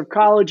 years of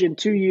college and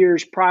 2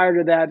 years prior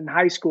to that in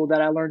high school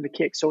that I learned to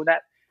kick. So in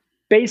that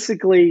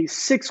basically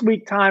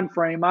 6-week time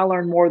frame, I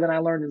learned more than I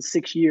learned in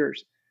 6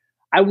 years.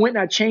 I went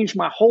and I changed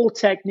my whole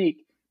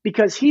technique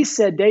because he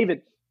said,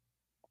 David,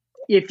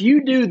 if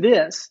you do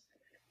this,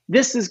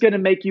 this is going to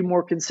make you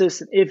more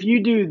consistent. If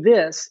you do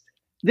this,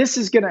 this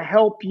is going to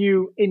help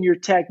you in your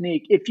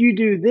technique. If you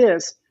do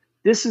this,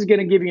 this is going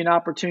to give you an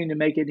opportunity to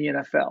make it in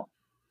the NFL.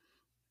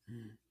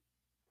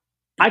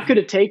 I could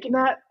have taken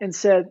that and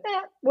said,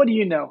 what do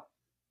you know?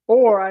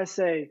 Or I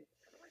say,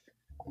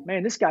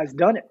 man, this guy's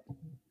done it.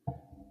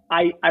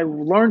 I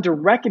learned to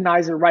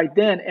recognize it right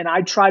then, and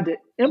I tried to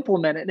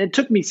implement it. And it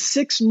took me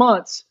 6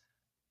 months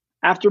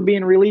after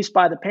being released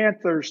by the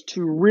Panthers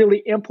to really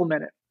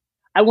implement it.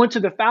 I went to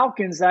the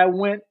Falcons. I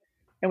went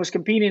and was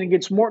competing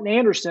against Morton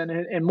Anderson,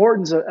 and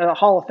Morton's a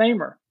Hall of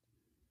Famer.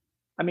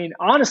 I mean,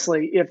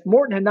 honestly, if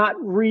Morton had not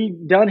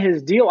redone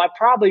his deal, I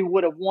probably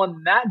would have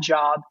won that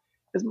job.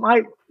 Because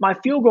my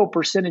field goal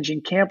percentage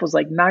in camp was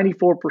like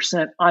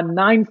 94% on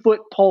 9-foot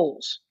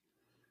poles,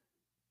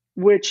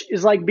 which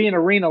is like being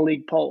arena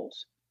league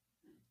poles.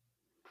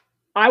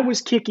 I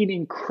was kicking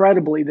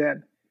incredibly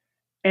then.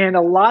 And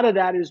a lot of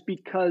that is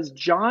because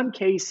John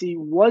Casey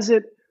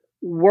wasn't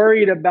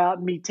worried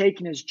about me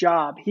taking his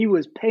job. He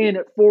was paying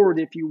it forward,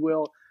 if you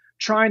will,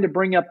 trying to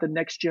bring up the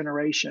next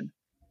generation.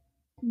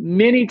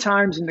 Many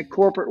times in the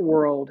corporate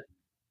world,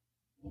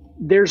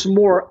 there's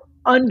more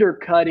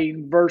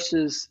undercutting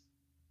versus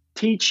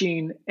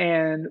teaching.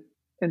 And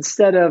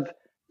instead of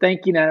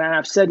thinking, and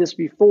I've said this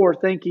before,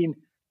 thinking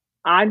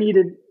I need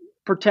to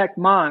protect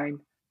mine,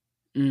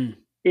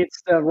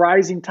 it's the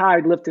rising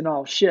tide lifting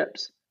all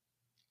ships.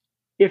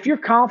 If you're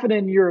confident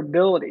in your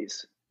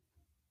abilities,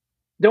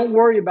 don't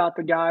worry about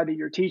the guy that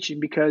you're teaching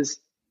because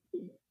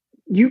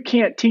you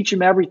can't teach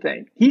him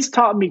everything. He's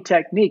taught me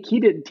technique. He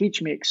didn't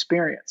teach me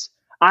experience.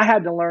 I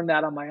had to learn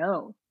that on my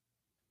own.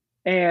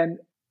 And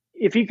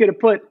if he could have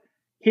put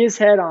his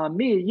head on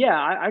me,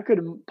 I could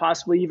have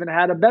possibly even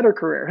had a better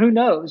career. Who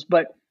knows?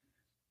 But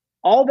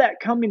all that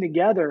coming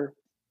together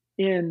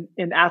in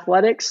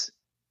athletics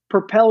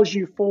propels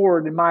you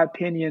forward, in my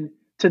opinion,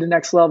 to the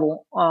next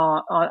level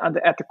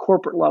at the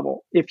corporate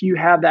level. If you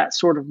have that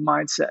sort of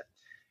mindset,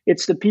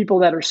 it's the people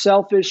that are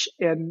selfish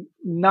and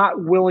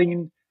not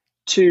willing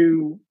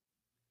to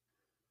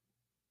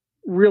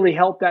really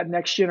help that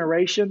next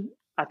generation,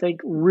 I think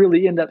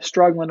really end up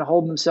struggling to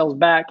hold themselves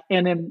back.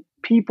 And then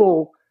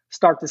people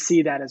start to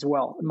see that as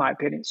well, in my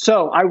opinion.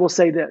 So I will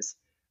say this.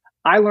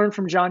 I learned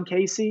from John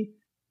Casey,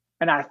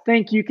 and I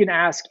think you can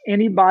ask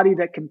anybody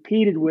that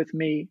competed with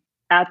me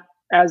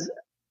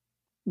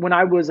when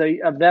I was a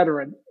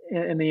veteran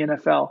in the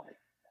NFL,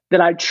 that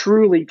I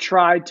truly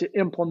tried to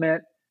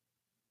implement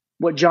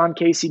what John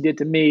Casey did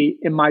to me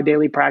in my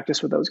daily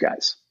practice with those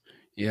guys.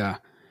 Yeah.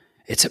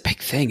 It's a big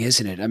thing,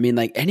 isn't it? I mean,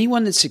 like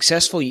anyone that's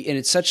successful, and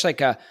it's such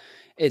like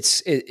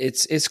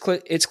it's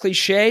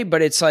cliche,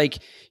 but it's like,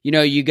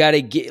 you got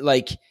to get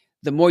like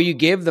the more you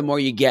give, the more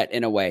you get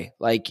in a way.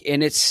 Like,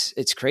 and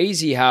it's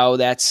crazy how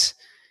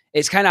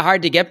it's kind of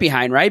hard to get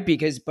behind, right?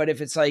 But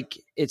if it's like,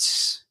 it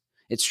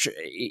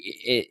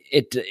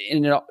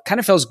kind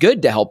of feels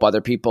good to help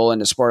other people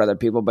and to support other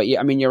people. But yeah,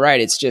 I mean, you're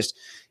right. It's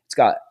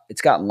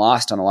gotten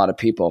lost on a lot of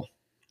people.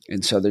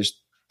 And so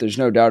there's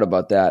no doubt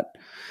about that.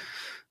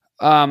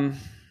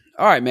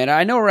 All right, man,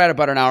 I know we're at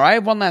about an hour. I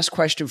have one last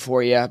question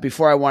for you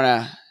before I want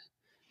to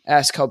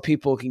ask how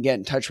people can get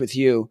in touch with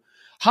you.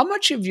 How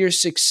much of your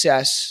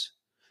success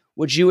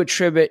would you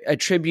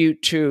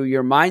attribute to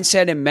your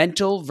mindset and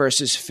mental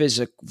versus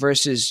physical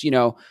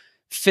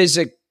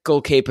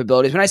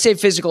capabilities? When I say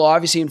physical,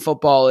 obviously in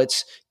football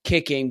it's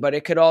kicking, but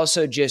it could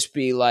also just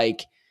be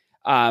like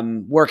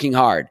working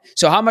hard.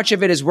 So how much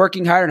of it is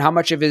working hard and how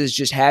much of it is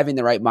just having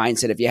the right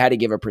mindset, if you had to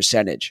give a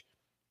percentage?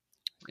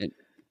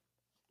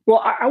 Well,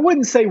 I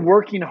wouldn't say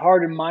working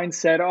hard and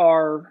mindset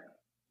are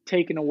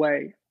taken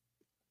away.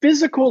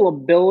 Physical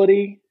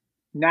ability,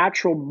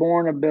 natural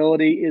born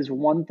ability is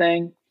one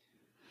thing.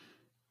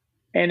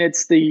 And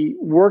it's the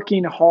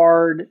working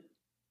hard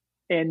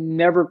and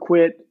never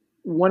quit,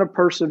 want to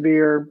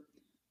persevere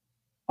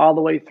all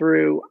the way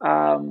through.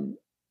 Let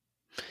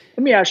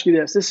me ask you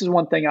this. This is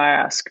one thing I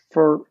ask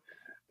for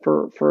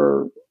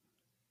the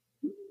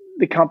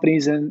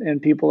companies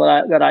and people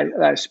that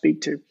I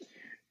speak to.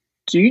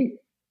 Do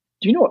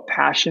you know what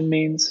passion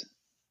means?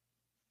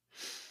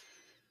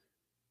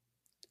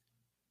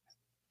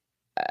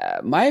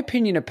 My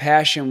opinion of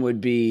passion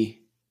would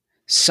be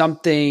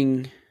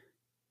something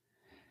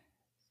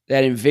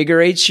that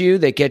invigorates you,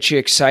 that gets you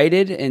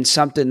excited, and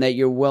something that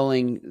you're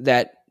willing,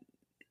 that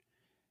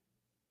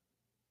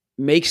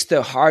makes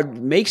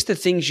the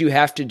things you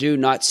have to do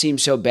not seem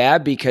so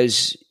bad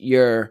because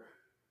you're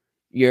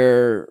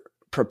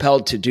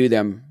propelled to do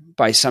them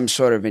by some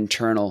sort of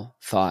internal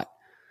thought.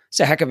 It's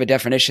a heck of a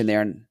definition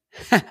there. And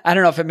I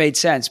don't know if it made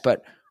sense,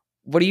 but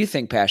what do you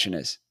think passion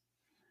is?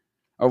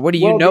 Or what do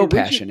you know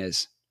passion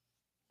is?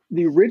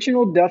 The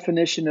original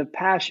definition of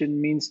passion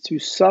means to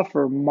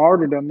suffer.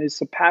 Martyrdom is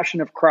the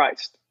passion of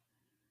Christ.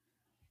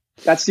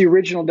 That's the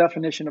original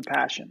definition of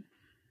passion.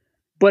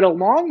 But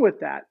along with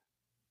that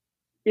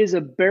is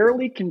a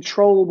barely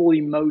controllable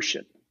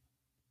emotion.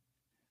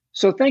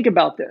 So think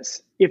about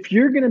this. If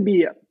you're going to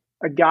be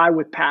a guy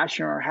with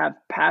passion or have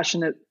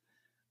passionate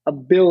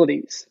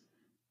abilities,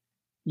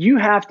 you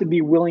have to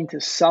be willing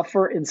to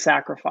suffer and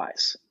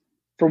sacrifice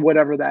for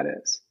whatever that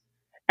is.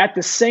 At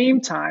the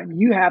same time,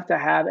 you have to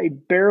have a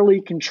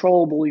barely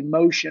controllable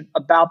emotion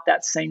about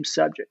that same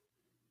subject.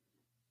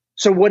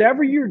 So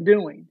whatever you're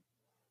doing,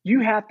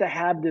 you have to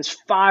have this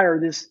fire,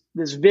 this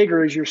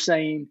vigor, as you're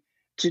saying,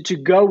 to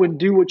go and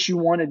do what you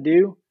want to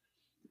do.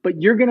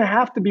 But you're going to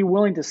have to be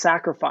willing to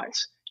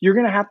sacrifice. You're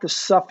going to have to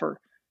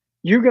suffer.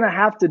 You're going to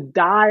have to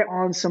die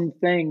on some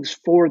things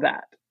for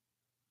that.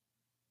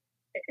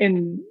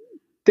 And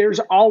there's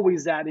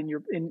always that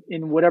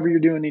in whatever you're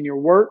doing in your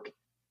work,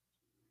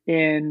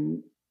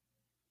 in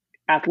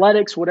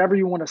athletics, whatever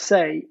you want to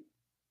say,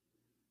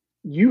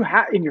 you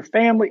have in your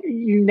family,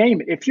 you name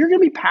it. If you're going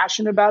to be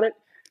passionate about it,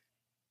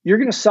 you're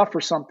going to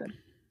suffer something.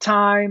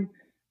 Time,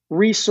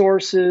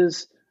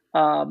 resources,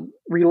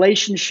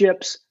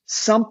 relationships,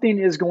 something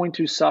is going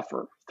to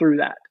suffer through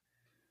that.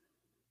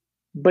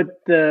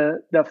 But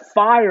the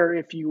fire,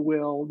 if you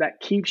will,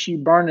 that keeps you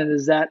burning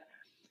is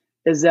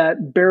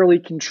that barely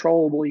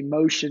controllable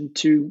emotion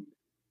to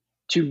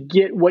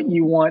get what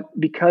you want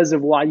because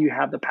of why you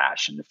have the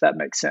passion, if that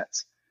makes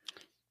sense.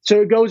 So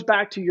it goes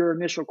back to your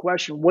initial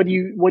question. What do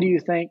you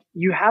think?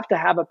 You have to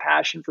have a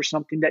passion for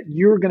something that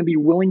you're going to be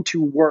willing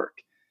to work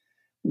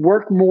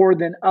more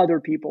than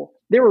other people.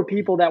 There were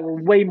people that were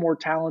way more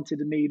talented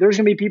than me. There's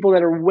going to be people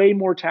that are way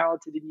more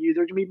talented than you.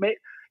 There's going to be,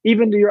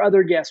 even to your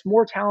other guests,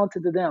 more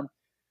talented than them.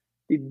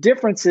 The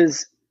difference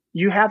is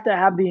you have to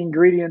have the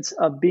ingredients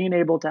of being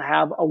able to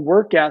have a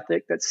work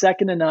ethic that's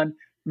second to none,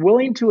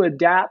 willing to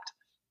adapt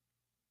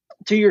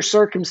to your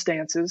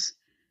circumstances,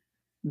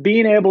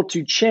 being able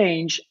to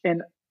change,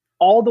 and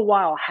all the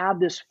while have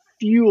this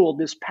fuel,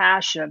 this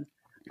passion,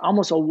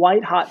 almost a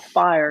white hot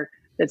fire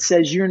that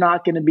says you're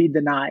not going to be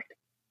denied.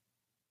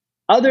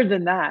 Other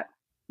than that,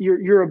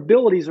 your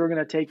abilities are going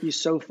to take you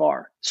so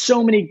far.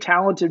 So many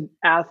talented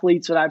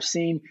athletes that I've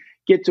seen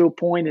get to a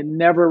point and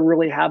never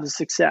really have the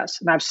success.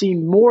 And I've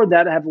seen more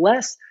that have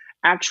less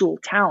actual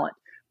talent,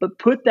 but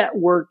put that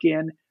work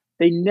in.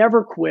 They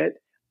never quit.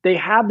 They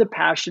have the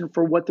passion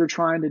for what they're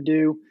trying to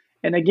do.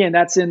 And again,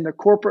 that's in the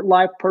corporate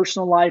life,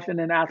 personal life, and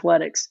in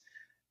athletics.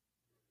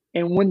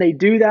 And when they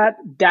do that,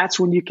 that's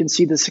when you can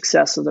see the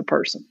success of the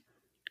person.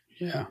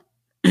 Yeah.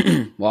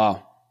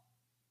 Wow.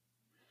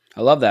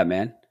 I love that,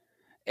 man.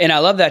 And I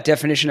love that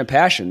definition of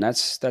passion.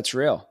 That's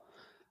real.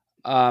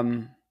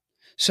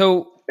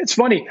 So it's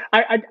funny.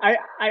 I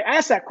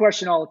ask that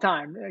question all the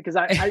time because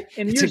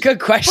it's a good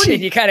question.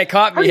 You kind of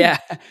caught me. Yeah.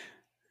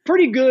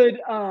 Pretty good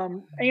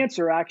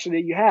answer actually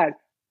that you had.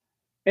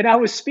 And I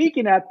was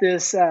speaking at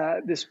this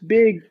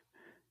big,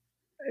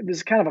 it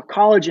was kind of a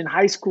college and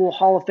high school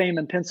Hall of Fame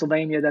in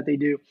Pennsylvania that they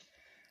do.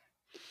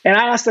 And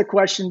I asked the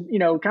question,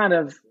 kind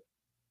of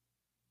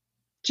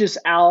just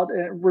out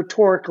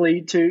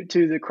rhetorically to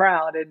the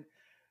crowd. And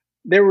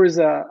there was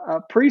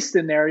a priest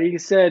in there. He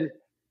said,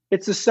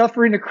 "It's the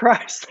suffering of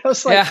Christ." I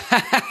was like,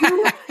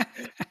 Yeah.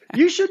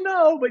 you should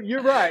know, but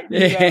you're right.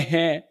 You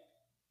know?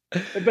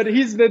 But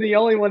he's been the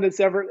only one that's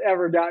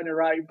ever gotten it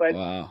right. But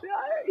Wow.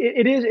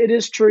 it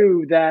is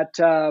true that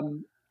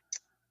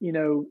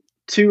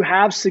to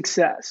have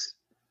success,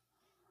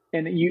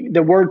 and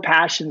the word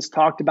passion's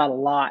talked about a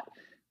lot,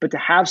 but to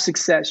have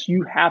success,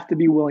 you have to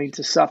be willing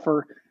to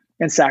suffer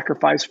and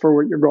sacrifice for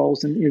what your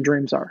goals and your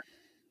dreams are.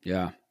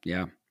 Yeah.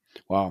 Yeah.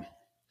 Wow.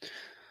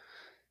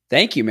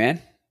 Thank you,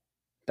 man.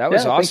 That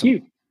was awesome. Thank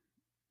you.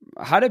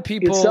 How do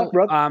people, Good stuff,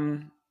 brother. how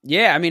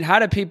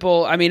do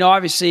people,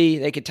 obviously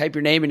they could type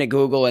your name into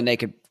Google and they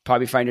could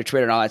probably find your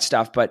Twitter and all that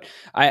stuff. But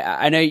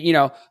I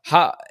know,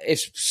 how,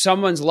 if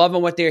someone's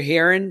loving what they're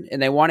hearing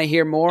and they want to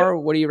hear more,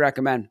 what do you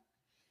recommend?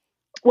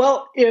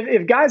 Well,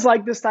 if guys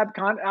like this type of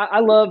content,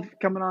 I love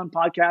coming on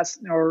podcasts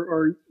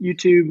or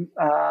YouTube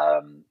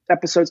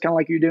episodes, kind of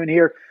like you're doing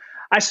here.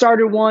 I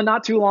started one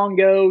not too long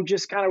ago,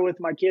 just kind of with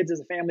my kids as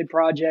a family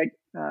project.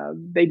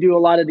 They do a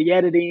lot of the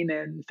editing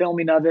and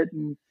filming of it.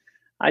 And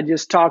I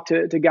just talk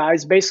to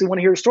guys, basically want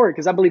to hear a story,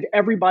 because I believe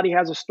everybody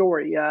has a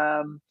story.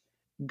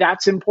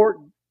 That's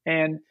important.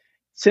 And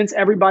since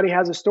everybody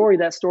has a story,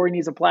 that story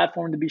needs a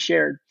platform to be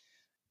shared.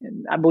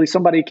 And I believe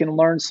somebody can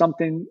learn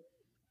something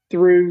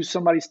through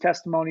somebody's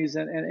testimonies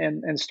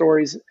and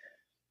stories.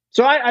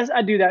 So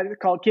I do that. It's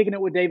called Kicking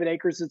It with David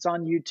Akers. It's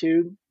on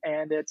YouTube,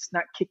 and it's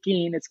not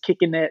kicking, it's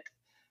kicking it.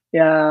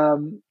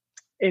 And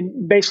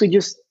basically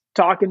just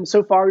talking.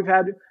 So far, we've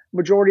had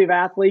majority of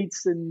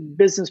athletes and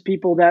business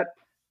people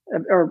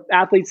or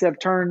athletes that have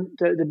turned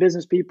to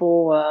business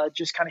people,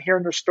 just kind of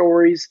hearing their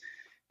stories,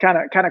 kind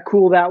of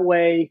cool that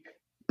way.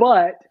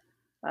 But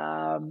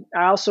I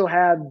also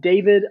have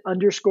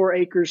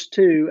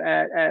David_Akers2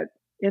 at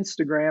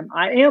Instagram.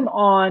 I am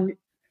on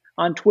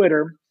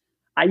Twitter.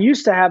 I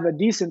used to have a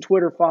decent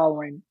Twitter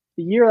following.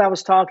 The year I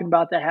was talking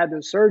about that had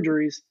those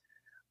surgeries,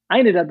 I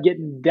ended up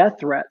getting death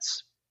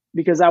threats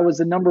because I was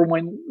the number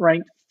one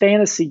ranked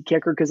fantasy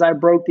kicker, because I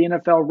broke the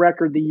NFL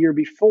record the year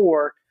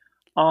before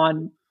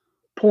on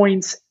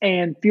points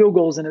and field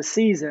goals in a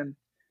season.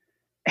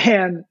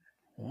 And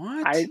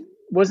I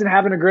wasn't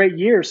having a great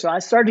year, so I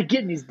started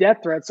getting these death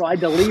threats. So I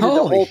deleted the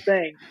whole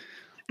thing.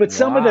 But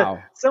some of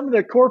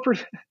the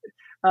corporate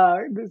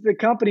the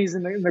companies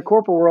in the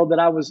corporate world that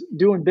I was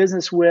doing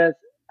business with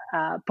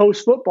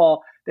post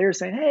football, they were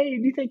saying, "Hey,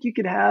 do you think you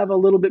could have a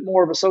little bit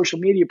more of a social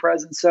media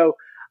presence?" So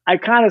I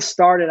kind of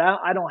started.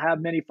 I don't have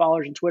many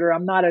followers on Twitter.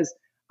 I'm not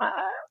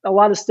a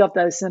lot of stuff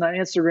that I send on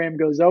Instagram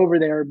goes over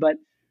there, but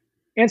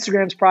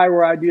Instagram's probably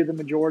where I do the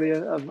majority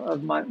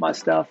of my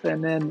stuff.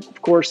 And then,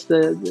 of course,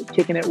 the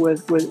Kicking It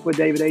with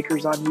David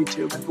Akers on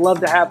YouTube. I'd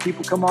love to have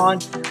people come on,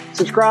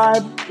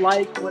 subscribe,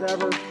 like,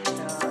 whatever.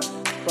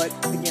 But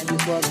again,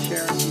 just love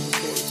sharing these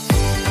stories.